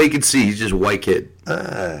 No, he can see. He's just a white kid.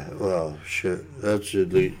 Well, shit. That's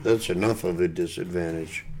enough of a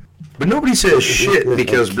disadvantage. But nobody says shit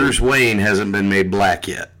because Bruce Wayne hasn't been made black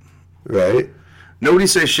yet. Right. Nobody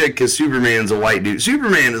says shit because Superman's a white dude.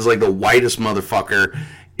 Superman is like the whitest motherfucker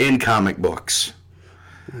in comic books.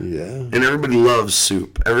 Yeah. And everybody loves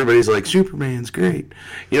Soup. Everybody's like, Superman's great.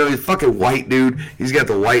 He's a fucking white dude. He's got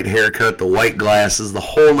the white haircut, the white glasses, the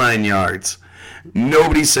whole 9 yards.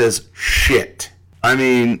 Nobody says shit. I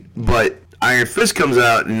mean, but Iron Fist comes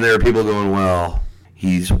out and there are people going, well,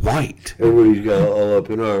 he's white. Everybody's got all up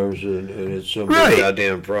in arms and it's some big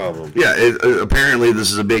goddamn problem. Yeah, apparently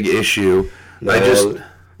this is a big issue.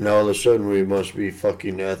 Now all of a sudden we must be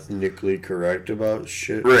fucking ethnically correct about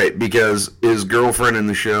shit. Right, because his girlfriend in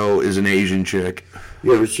the show is an Asian chick.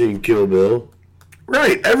 You ever seen Kill Bill?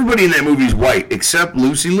 Right, everybody in that movie is white except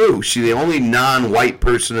Lucy Liu. She's the only non-white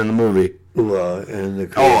person in the movie. Well, and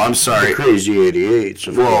the I'm sorry, the Crazy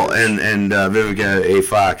 88s. Well, and Vivica A.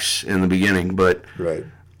 Fox in the beginning, but right,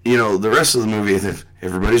 the rest of the movie,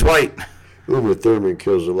 everybody's white. Uma Thurman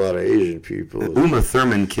kills a lot of Asian people. Uma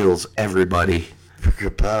Thurman kills everybody.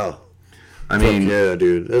 Kapow. I mean, yeah,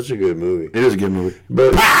 dude, that's a good movie. It is a good movie.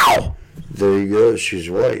 But pow! There you go. She's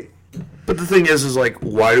white. But the thing is like,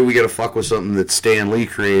 why do we got to fuck with something that Stan Lee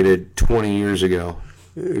created 20 years ago?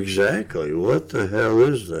 Exactly. What the hell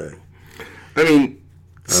is that? I mean,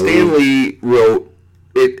 Stan Lee wrote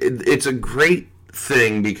it. It's a great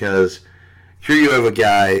thing because here you have a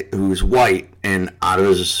guy who's white and out of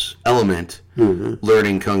his element,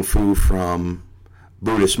 learning kung fu from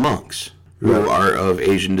Buddhist monks who are of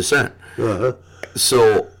Asian descent. Uh-huh.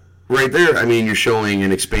 So right there, I mean, you're showing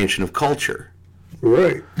an expansion of culture.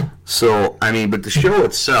 Right. So, I mean, but the show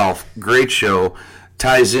itself, great show,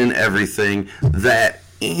 ties in everything that,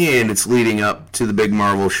 and it's leading up to the big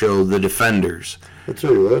Marvel show, The Defenders. I'll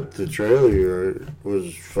tell you what, the trailer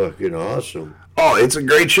was fucking awesome. Oh, it's a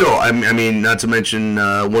great show. I mean, not to mention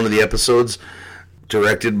one of the episodes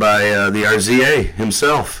directed by the RZA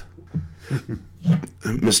himself.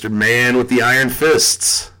 Mr. Man with the Iron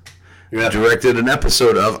Fists. Yeah. Directed an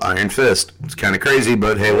episode of Iron Fist. It's kind of crazy,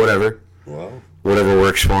 but hey, whatever. Wow. Whatever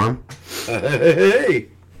works for him. Hey.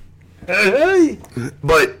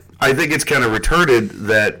 But I think it's kind of retarded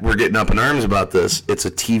that we're getting up in arms about this. It's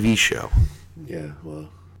a TV show. Yeah, well.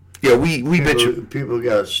 Yeah, we bitch. People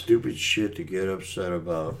got stupid shit to get upset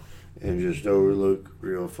about and just overlook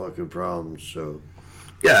real fucking problems, so.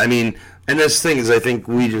 Yeah, I mean, and this thing is, I think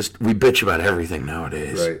we bitch about everything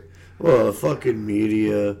nowadays. Right. Well, fucking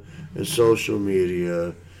media and social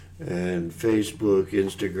media and Facebook,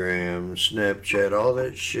 Instagram, Snapchat, all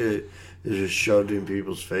that shit is just shoved in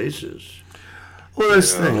people's faces. Well,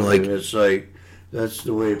 that's the thing, like, and it's like, that's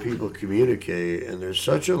the way people communicate, and there's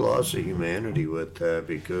such a loss of humanity with that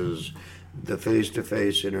because the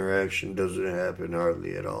face-to-face interaction doesn't happen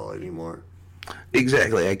hardly at all anymore.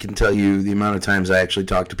 Exactly. I can tell you the amount of times I actually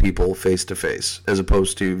talk to people face-to-face as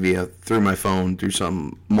opposed to through my phone, through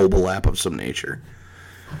some mobile app of some nature.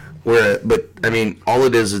 But, I mean, all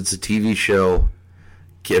it is, it's a TV show.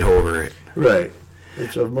 Get over it. Right.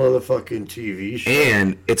 It's a motherfucking TV show.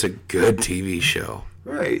 And it's a good TV show.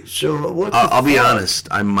 Right. So what? I'll be honest.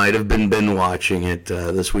 I might have been binge watching it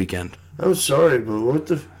this weekend. I'm sorry, but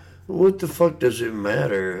what the fuck does it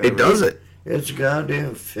matter? It doesn't. It's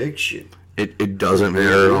goddamn fiction. It doesn't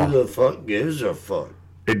matter at all. Who the fuck gives a fuck?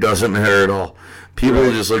 It doesn't matter at all. People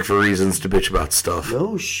just look for reasons to bitch about stuff.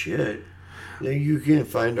 No shit. You can't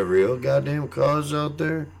find a real goddamn cause out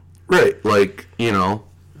there. Right. Like,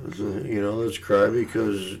 let's cry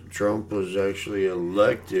because Trump was actually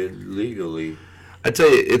elected legally. I tell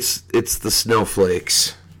you, it's the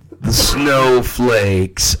snowflakes. The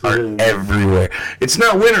snowflakes are everywhere. It's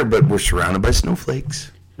not winter, but we're surrounded by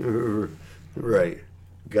snowflakes. Right.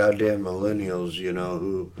 Goddamn millennials,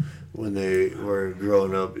 who, when they were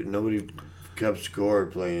growing up, nobody kept score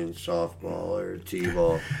playing softball or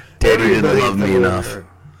t-ball. Daddy didn't love me enough.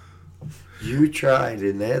 You tried,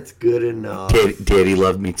 and that's good enough. Daddy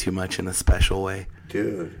loved me too much in a special way.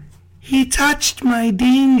 Dude. He touched my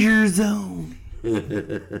danger zone.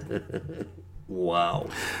 Wow.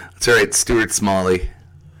 That's all right, Stuart Smalley.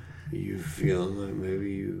 You feeling like maybe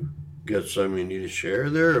you got something you need to share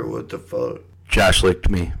there, or what the fuck? Josh licked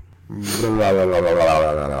me. In the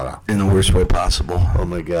worst way possible. Oh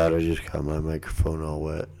my god, I just got my microphone all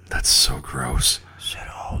wet. That's so gross. Said,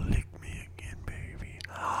 oh, lick me again, baby.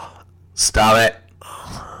 Stop it.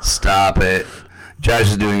 Stop it.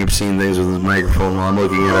 Josh is doing obscene things with his microphone while I'm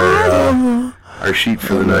looking at our sheet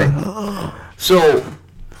for the night. So,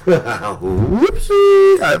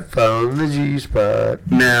 whoopsie, I found the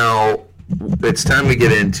G-spot. Now, it's time to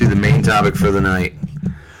get into the main topic for the night.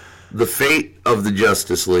 The fate of the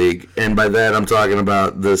Justice League. And by that, I'm talking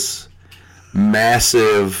about this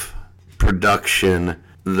massive production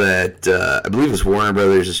that I believe is Warner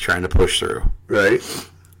Brothers is trying to push through. Right.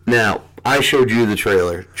 Now, I showed you the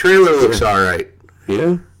trailer. Trailer looks all right.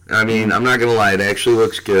 Yeah. I mean, I'm not going to lie. It actually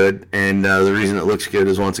looks good. And the reason it looks good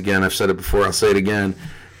is, once again, I've said it before, I'll say it again.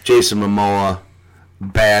 Jason Momoa,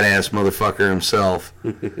 badass motherfucker himself,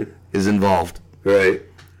 is involved. Right.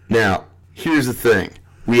 Now, here's the thing.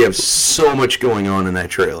 We have so much going on in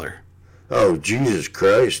that trailer. Oh, Jesus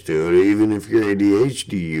Christ, dude. Even if you're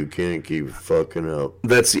ADHD, you can't keep fucking up.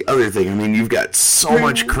 That's the other thing. I mean, you've got so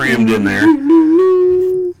much crammed in there.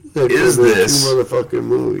 Is this two motherfucking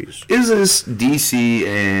movies? Is this DC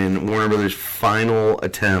and Warner Brothers' final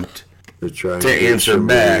attempt to answer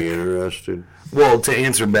back? Interested. Well, to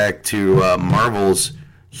answer back to Marvel's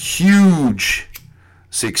huge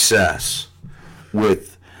success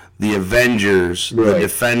with the Avengers, the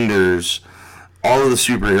Defenders, all of the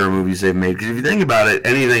superhero movies they've made. Because if you think about it,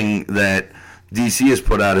 anything that DC has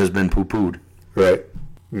put out has been poo-pooed. Right.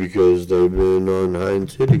 Because they've been on Hind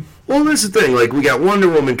City. Well, that's the thing. Like, we got Wonder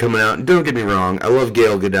Woman coming out. And don't get me wrong. I love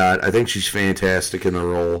Gal Gadot. I think she's fantastic in the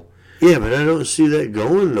role. Yeah, but I don't see that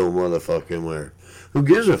going no motherfucking where. Who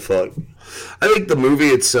gives a fuck? I think the movie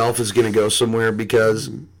itself is going to go somewhere because,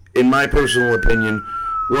 in my personal opinion,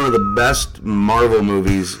 one of the best Marvel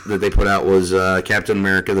movies that they put out was Captain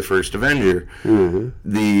America: The First Avenger.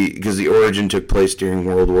 Mm-hmm. Because the origin took place during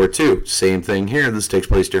World War II. Same thing here. This takes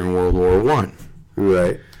place during World War I.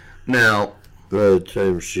 Right. Now, by the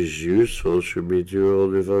time she's useful, she'll be too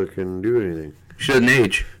old to fucking do anything. She doesn't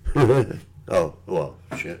age. Oh, well,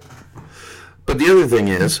 shit. But the other thing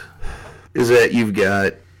is that you've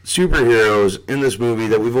got superheroes in this movie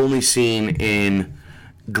that we've only seen in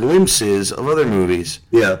glimpses of other movies.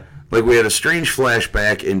 Yeah. Like, we had a strange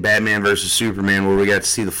flashback in Batman vs. Superman where we got to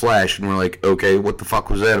see the Flash, and we're like, okay, what the fuck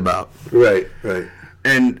was that about? Right, right.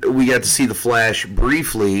 And we got to see the Flash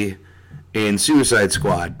briefly in Suicide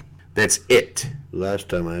Squad. That's it. Last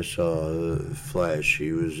time I saw Flash,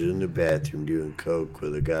 he was in the bathroom doing coke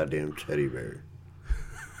with a goddamn teddy bear.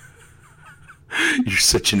 You're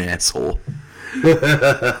such an asshole.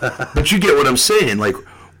 But you get what I'm saying. Like,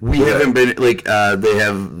 we haven't been, like, they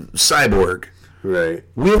have Cyborg. Right.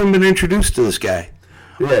 We haven't been introduced to this guy.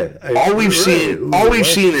 Yeah. All we've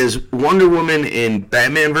seen is Wonder Woman in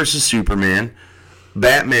Batman vs. Superman,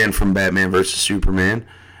 Batman from Batman vs. Superman,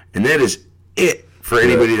 and that is it for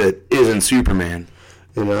anybody that isn't Superman.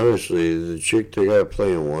 And honestly, the chick they got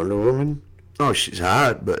playing Wonder Woman, oh, she's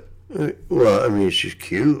hot, but... Well, I mean, she's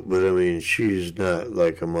cute, but I mean, she's not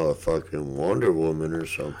like a motherfucking Wonder Woman or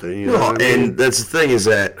something. You know what I mean? And that's the thing is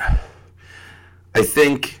that I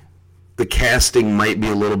think the casting might be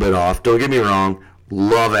a little bit off. Don't get me wrong.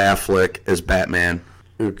 Love Affleck as Batman.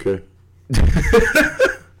 Okay.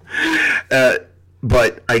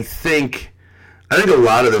 But I think a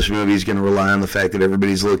lot of this movie is going to rely on the fact that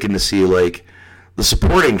everybody's looking to see, like, the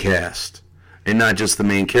supporting cast and not just the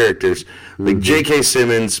main characters. Like, J.K.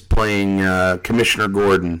 Simmons playing Commissioner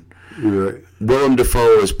Gordon. Right. Willem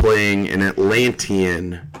Dafoe is playing an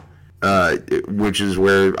Atlantean, which is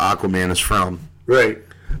where Aquaman is from. Right.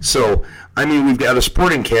 So, I mean, we've got a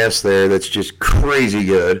supporting cast there that's just crazy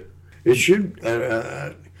good. It should,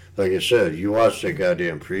 like I said, you watch that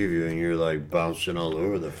goddamn preview and you're like bouncing all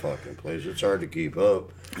over the fucking place. It's hard to keep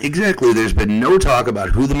up. Exactly. There's been no talk about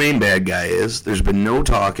who the main bad guy is. There's been no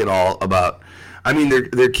talk at all about... I mean,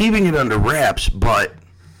 they're keeping it under wraps, but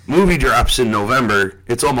movie drops in November.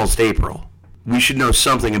 It's almost April. We should know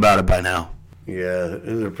something about it by now. Yeah,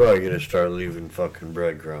 and they're probably going to start leaving fucking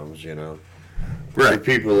breadcrumbs, you know? Right. For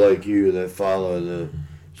people like you that follow the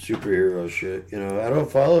superhero shit. You know, I don't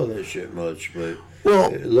follow that shit much, but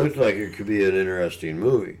it looks like it could be an interesting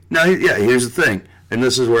movie. Now, yeah, here's the thing, and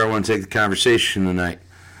this is where I want to take the conversation tonight.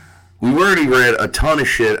 We've already read a ton of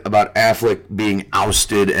shit about Affleck being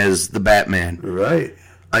ousted as the Batman. Right.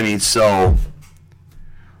 I mean, so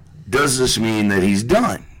does this mean that he's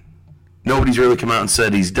done? Nobody's really come out and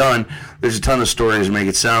said he's done. There's a ton of stories that make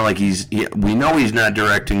it sound like we know he's not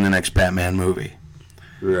directing the next Batman movie.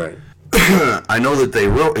 Right. I know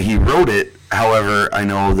that he wrote it. However, I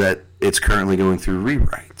know that it's currently going through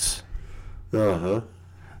rewrites. Uh-huh.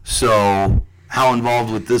 So how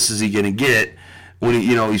involved with this is he going to get when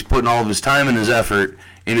he's putting all of his time and his effort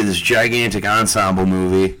into this gigantic ensemble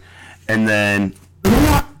movie, and then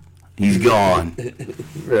He's gone.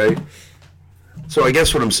 Right. So I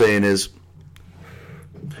guess what I'm saying is,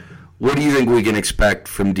 what do you think we can expect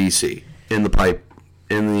from DC in the pipe,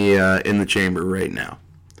 in the chamber right now?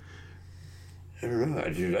 I don't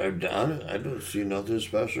know. I don't see nothing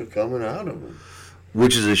special coming out of them.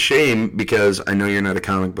 Which is a shame because I know you're not a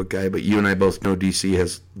comic book guy, but you and I both know DC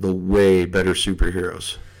has the way better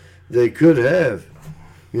superheroes. They could have,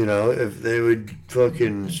 if they would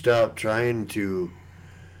fucking stop trying to.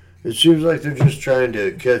 It seems like they're just trying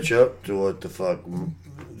to catch up to what the fuck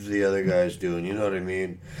the other guy's doing. You know what I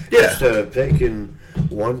mean? Yeah. Instead of picking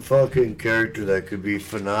one fucking character that could be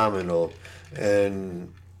phenomenal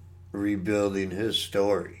and rebuilding his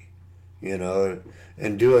story,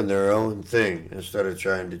 and doing their own thing instead of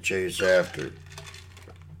trying to chase after.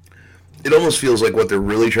 It almost feels like what they're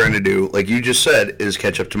really trying to do, like you just said, is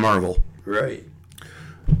catch up to Marvel. Right.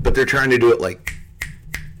 But they're trying to do it like...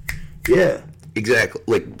 Yeah. Exactly.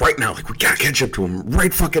 Like right now. Like we gotta catch up to them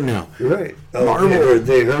right fucking now. Right. Marvel.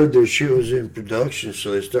 They heard their shit was in production,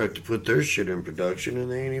 so they start to put their shit in production, and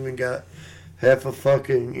they ain't even got half a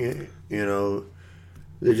fucking,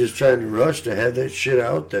 they're just trying to rush to have that shit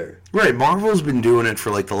out there. Right. Marvel's been doing it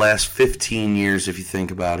for like the last 15 years, if you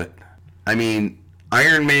think about it. I mean,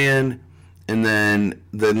 Iron Man, and then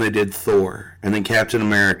they did Thor, and then Captain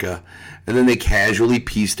America, and then they casually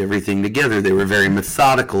pieced everything together. They were very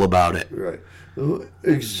methodical about it. Right.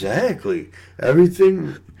 Exactly.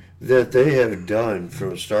 Everything that they have done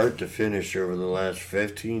from start to finish over the last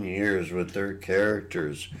 15 years with their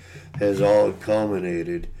characters has all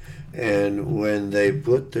culminated. And when they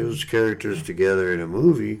put those characters together in a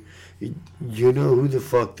movie, you know who the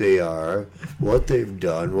fuck they are, what they've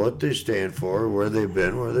done, what they stand for, where they've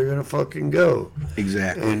been, where they're going to fucking go.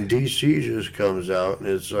 Exactly. And DC just comes out and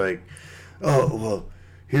it's like, oh, well,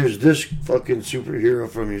 here's this fucking superhero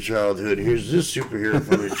from your childhood, here's this superhero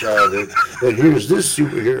from your childhood, and here's this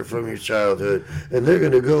superhero from your childhood, and they're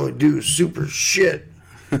going to go and do super shit.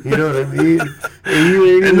 You know what I mean?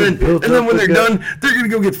 And then when they're done, they're going to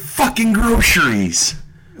go get fucking groceries.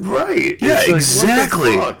 Right. Yeah, it's like,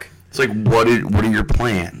 exactly. What the fuck? It's like, what are your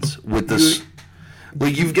plans with this?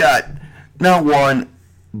 Like, you've got not one,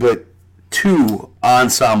 but 2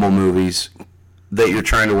 ensemble movies that you're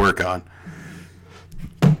trying to work on.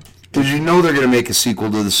 Because you know they're going to make a sequel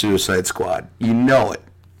to the Suicide Squad. You know it.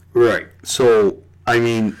 Right. So, I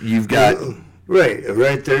mean, you've got... Right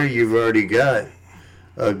there you've already got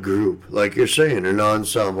a group, like you're saying, an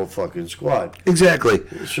ensemble fucking squad. Exactly.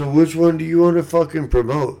 So which one do you want to fucking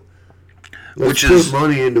promote? Let's Which put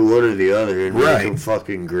money into one or the other and make them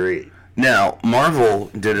fucking great. Now,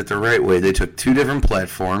 Marvel did it the right way. They took 2 different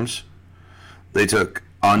platforms. They took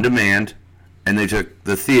on demand, and they took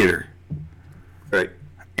the theater. Right.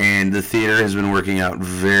 And the theater has been working out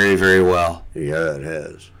very, very well. Yeah, it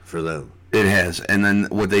has for them. It has. And then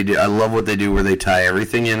what they do, I love what they do where they tie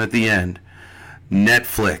everything in at the end.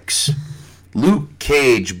 Netflix. Luke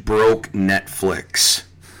Cage broke Netflix.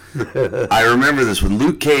 I remember this. When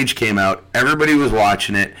Luke Cage came out, everybody was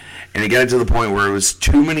watching it, and it got to the point where it was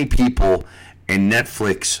too many people, and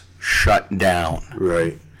Netflix shut down.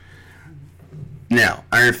 Right. Now,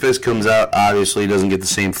 Iron Fist comes out, obviously doesn't get the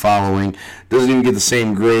same following, doesn't even get the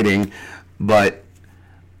same grading, but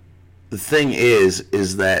the thing is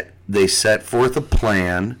that they set forth a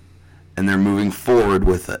plan, and they're moving forward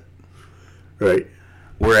with it. Right.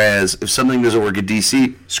 Whereas, if something doesn't work at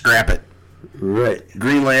DC, scrap it. Right.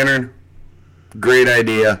 Green Lantern, great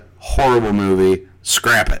idea, horrible movie,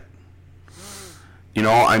 scrap it. You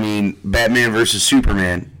know, I mean, Batman versus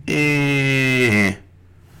Superman, I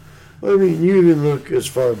mean, you even look as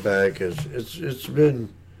far back as it's been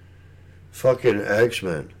fucking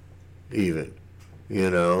X-Men, even,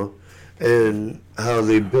 and how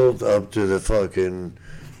they built up to the fucking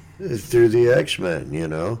through the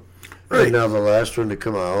X-Men, Right. And now the last one to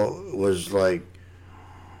come out was like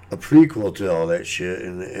a prequel to all that shit,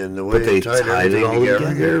 and the way they tied everything all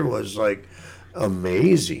together was like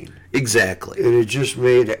amazing. Exactly. And it just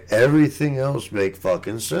made everything else make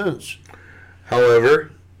fucking sense.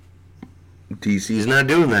 However, DC's not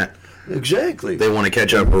doing that. Exactly. They want to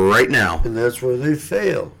catch up right now. And that's where they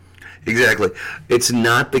fail. Exactly. It's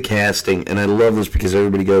not the casting, and I love this because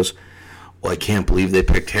everybody goes, well, I can't believe they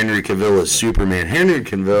picked Henry Cavill as Superman. Henry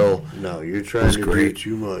Cavill No, you're trying to do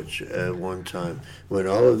too much at one time. When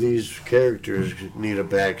all of these characters need a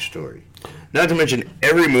backstory. Not to mention,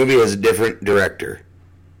 every movie has a different director.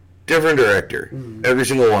 Every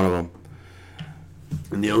single one of them.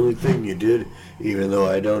 And the only thing you did, even though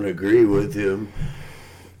I don't agree with him,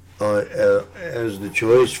 as the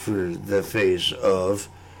choice for the face of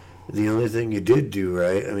The only thing you did do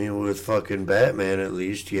right, I mean, with fucking Batman, at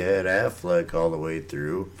least you had Affleck all the way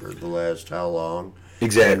through for the last how long?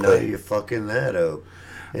 Exactly. And now you're fucking that up.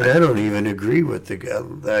 And I don't even agree with the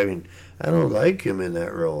guy. I mean, I don't like him in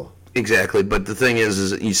that role. Exactly, but the thing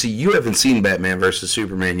is you see, you haven't seen Batman versus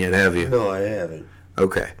Superman yet, have you? No, I haven't.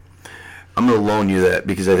 Okay. I'm going to loan you that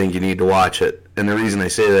because I think you need to watch it. And the reason I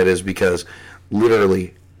say that is because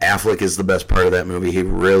literally Affleck is the best part of that movie. He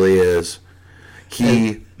really is.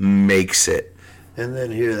 He makes it. And then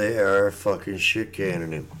here they are fucking shit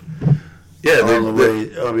canning him. Yeah,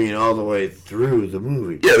 all the way through the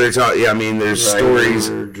movie. Yeah, there's stories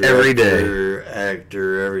every day.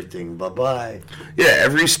 Actor, everything. Bye-bye. Yeah,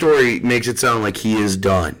 every story makes it sound like he is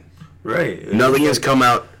done. Right. Nothing has come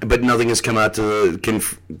out to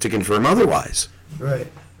confirm otherwise. Right.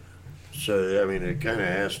 So, I mean, it kind of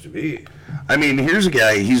has to be. I mean, here's a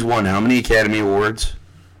guy, he's won how many Academy Awards?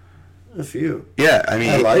 A few. Yeah, I mean...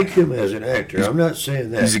 I like him as an actor. I'm not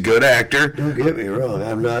saying that. He's a good actor. Don't get me wrong.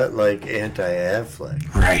 I'm not, like,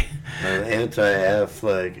 anti-Affleck. Right. I'm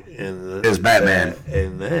anti-Affleck as Batman.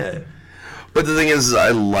 In that. But the thing is, I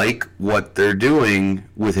like what they're doing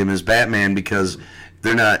with him as Batman because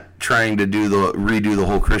they're not trying to redo the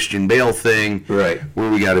whole Christian Bale thing. Right.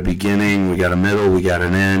 Where we got a beginning, we got a middle, we got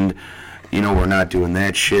an end. You know, we're not doing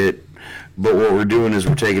that shit. But what we're doing is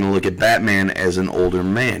we're taking a look at Batman as an older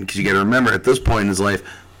man. Because you got to remember, at this point in his life,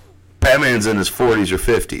 Batman's in his 40s or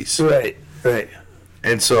 50s. Right, right.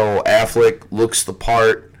 And so Affleck looks the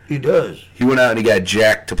part. He does. He went out and he got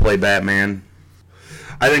Jack to play Batman.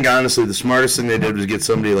 I think, honestly, the smartest thing they did was get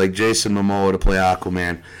somebody like Jason Momoa to play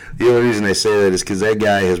Aquaman. The only reason I say that is because that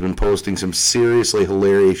guy has been posting some seriously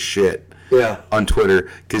hilarious shit. Yeah. On Twitter,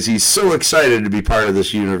 because he's so excited to be part of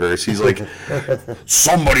this universe. He's like,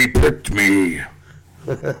 somebody picked me.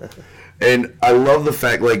 And I love the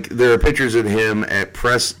fact, like, there are pictures of him at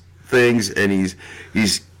press things, and he's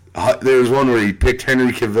there was one where he picked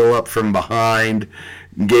Henry Cavill up from behind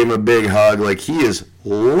and gave him a big hug. Like, he is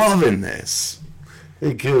loving this.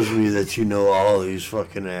 It kills me that you know all these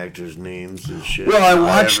fucking actors' names and shit. Well, I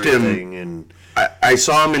watched him. And I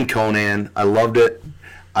saw him in Conan. I loved it.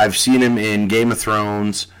 I've seen him in Game of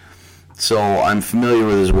Thrones, so I'm familiar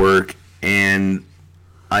with his work, and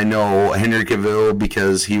I know Henry Cavill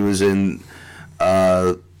because he was in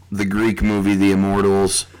the Greek movie The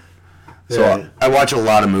Immortals. So yeah. I watch a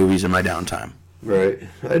lot of movies in my downtime. Right,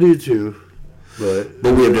 I do too, but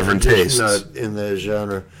we have different tastes. Not in that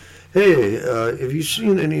genre. Hey, have you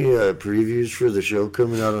seen any previews for the show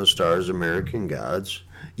coming out on Starz, American Gods?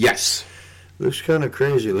 Yes. Looks kind of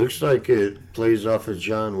crazy. Looks like it plays off of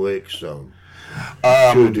John Wick some,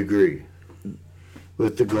 to a degree.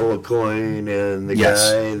 With the gold coin and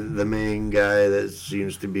the main guy that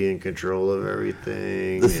seems to be in control of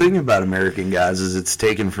everything. The thing about American Gods is it's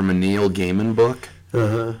taken from a Neil Gaiman book.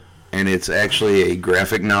 Uh-huh. And it's actually a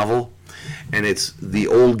graphic novel. And it's the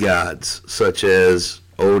old gods, such as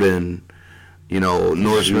Odin,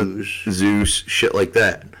 Norseman, Zeus, shit like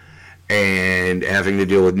that. And having to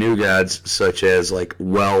deal with new gods such as like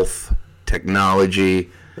wealth, technology,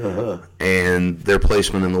 and their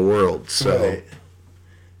placement in the world. So right.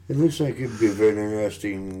 It looks like it'd be a very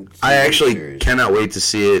interesting I actually series. Cannot wait to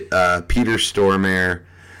see it. Peter Stormare,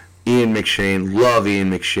 Ian McShane, love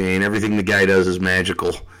Ian McShane. Everything the guy does is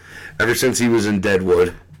magical. Ever since he was in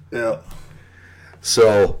Deadwood. Yeah.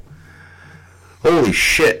 So, holy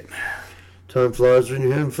shit. Time flies when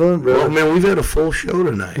you're having fun, bro. Well, man, we've had a full show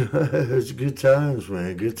tonight. It's good times,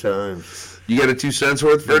 man. Good times. You got a 2 cents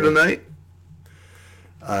worth for tonight?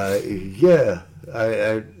 Yeah.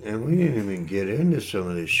 And we didn't even get into some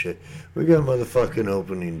of this shit. We got motherfucking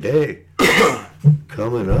opening day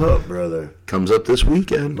coming up, brother. Comes up this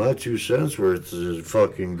weekend. My 2 cents worth is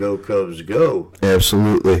fucking Go Cubs Go.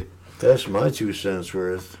 Absolutely. That's my 2 cents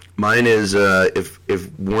worth. Mine is if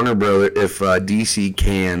DC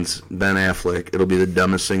cans Ben Affleck, it'll be the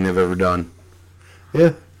dumbest thing they've ever done.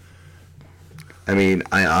 Yeah. I mean,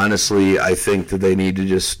 I think that they need to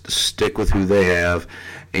just stick with who they have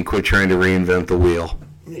and quit trying to reinvent the wheel.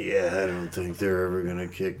 Yeah, I don't think they're ever gonna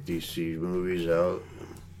kick DC movies out.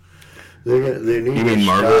 They need to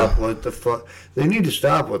stop what the fuck. They need to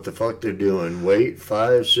stop what the fuck they're doing. Wait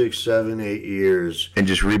 5, 6, 7, 8 years and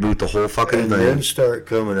just reboot the whole fucking thing. And then start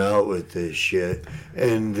coming out with this shit,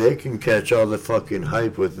 and they can catch all the fucking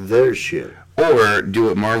hype with their shit. Or do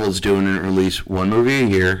what Marvel's doing and release one movie a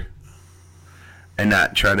year, and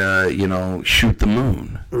not try to shoot the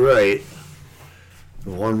moon. Right.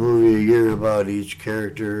 One movie a year about each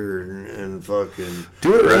character and fucking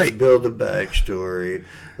do it right. Let's build a backstory.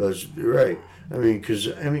 Right. I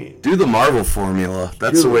mean, do the Marvel formula.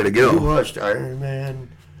 That's the way to go. You watched Iron Man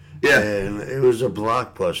Yeah. And it was a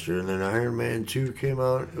blockbuster. And then Iron Man 2 came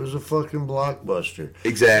out. It was a fucking blockbuster.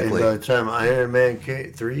 Exactly. And by the time Iron Man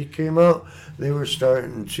 3 came out, they were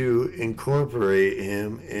starting to incorporate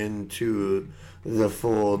him into the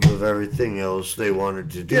fold of everything else they wanted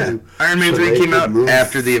to do. Yeah. Iron Man 3 came out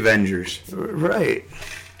after the Avengers. Right.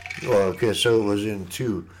 Well, okay, so it was in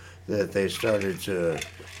 2 that they started to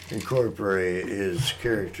incorporate his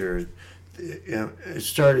character. It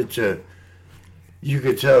started to... You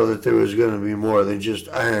could tell that there was going to be more than just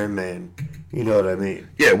Iron Man. You know what I mean?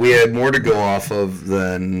 Yeah, we had more to go off of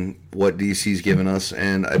than what DC's given us,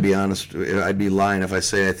 and I'd be honest, I'd be lying if I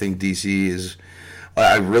say I think DC is...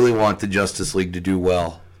 I really want the Justice League to do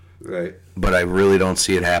well. Right. But I really don't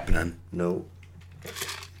see it happening. No.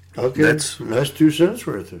 Okay, that's 2 cents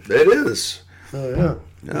worth of it. It is. Oh, yeah.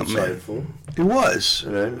 Insightful. It was.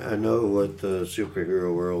 And I know what the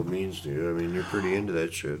superhero world means to you. I mean, you're pretty into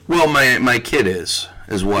that shit. Well, my kid is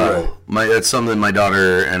as well. Right. That's something my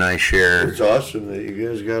daughter and I share. It's awesome that you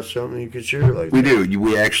guys got something you can share like we that. We do.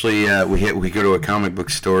 We actually we go to a comic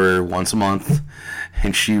book store once a month,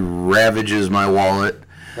 and she ravages my wallet.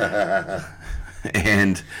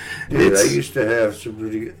 And dude, I used to have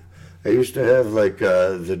like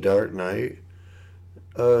the Dark Knight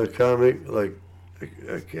comic. Like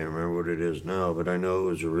I can't remember what it is now, but I know it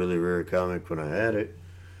was a really rare comic when I had it.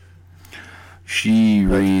 She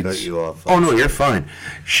reads. Cut you off. Oh no, you're fine.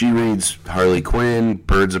 She reads Harley Quinn,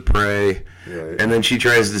 Birds of Prey, right. And then she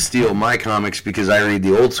tries to steal my comics because I read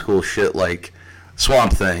the old school shit like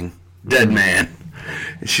Swamp Thing, Dead Man.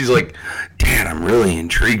 And she's like, Dad, I'm really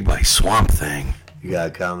intrigued by Swamp Thing. You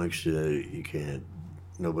got comics that you can't,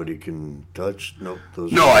 nobody can touch? Nope.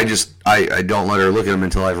 No, I don't let her look at them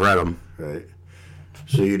until I've read them. Right.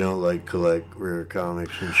 So you don't like collect rare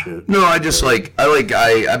comics and shit? No, I just I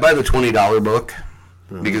buy the $20 book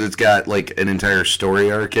because it's got like an entire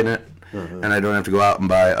story arc in it, and I don't have to go out and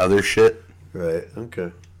buy other shit. Right.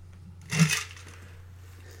 Okay.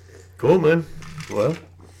 Cool, man. Well,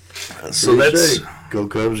 so that's Go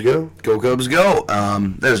Cubs Go. Go Cubs Go.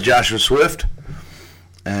 That's Joshua Swift,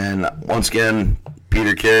 and once again,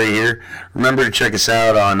 Peter Carey here. Remember to check us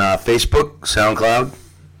out on Facebook, SoundCloud,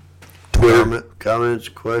 Twitter. Comments,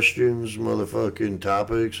 questions, motherfucking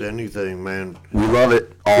topics, anything, man. We love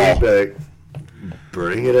it all. Feedback.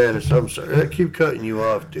 Bring it at us. I'm sorry. I keep cutting you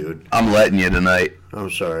off, dude. I'm letting you tonight. I'm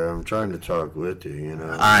sorry. I'm trying to talk with you, you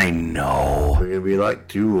know. I know. We're going to be like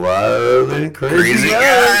 2 wild and crazy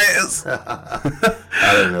guys.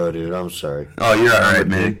 I don't know, dude. I'm sorry. Oh, you're all right,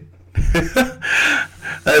 man.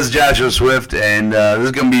 That's Joshua Swift, and this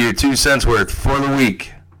is going to be your 2 cents worth for the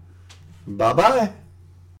week. Bye-bye.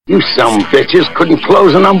 You some bitches couldn't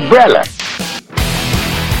close an umbrella. Say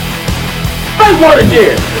what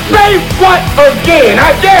again? Say what again?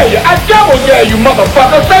 I dare you. I double dare you,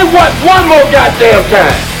 motherfucker. Say what one more goddamn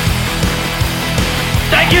time.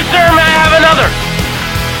 Thank you, sir. May I have another?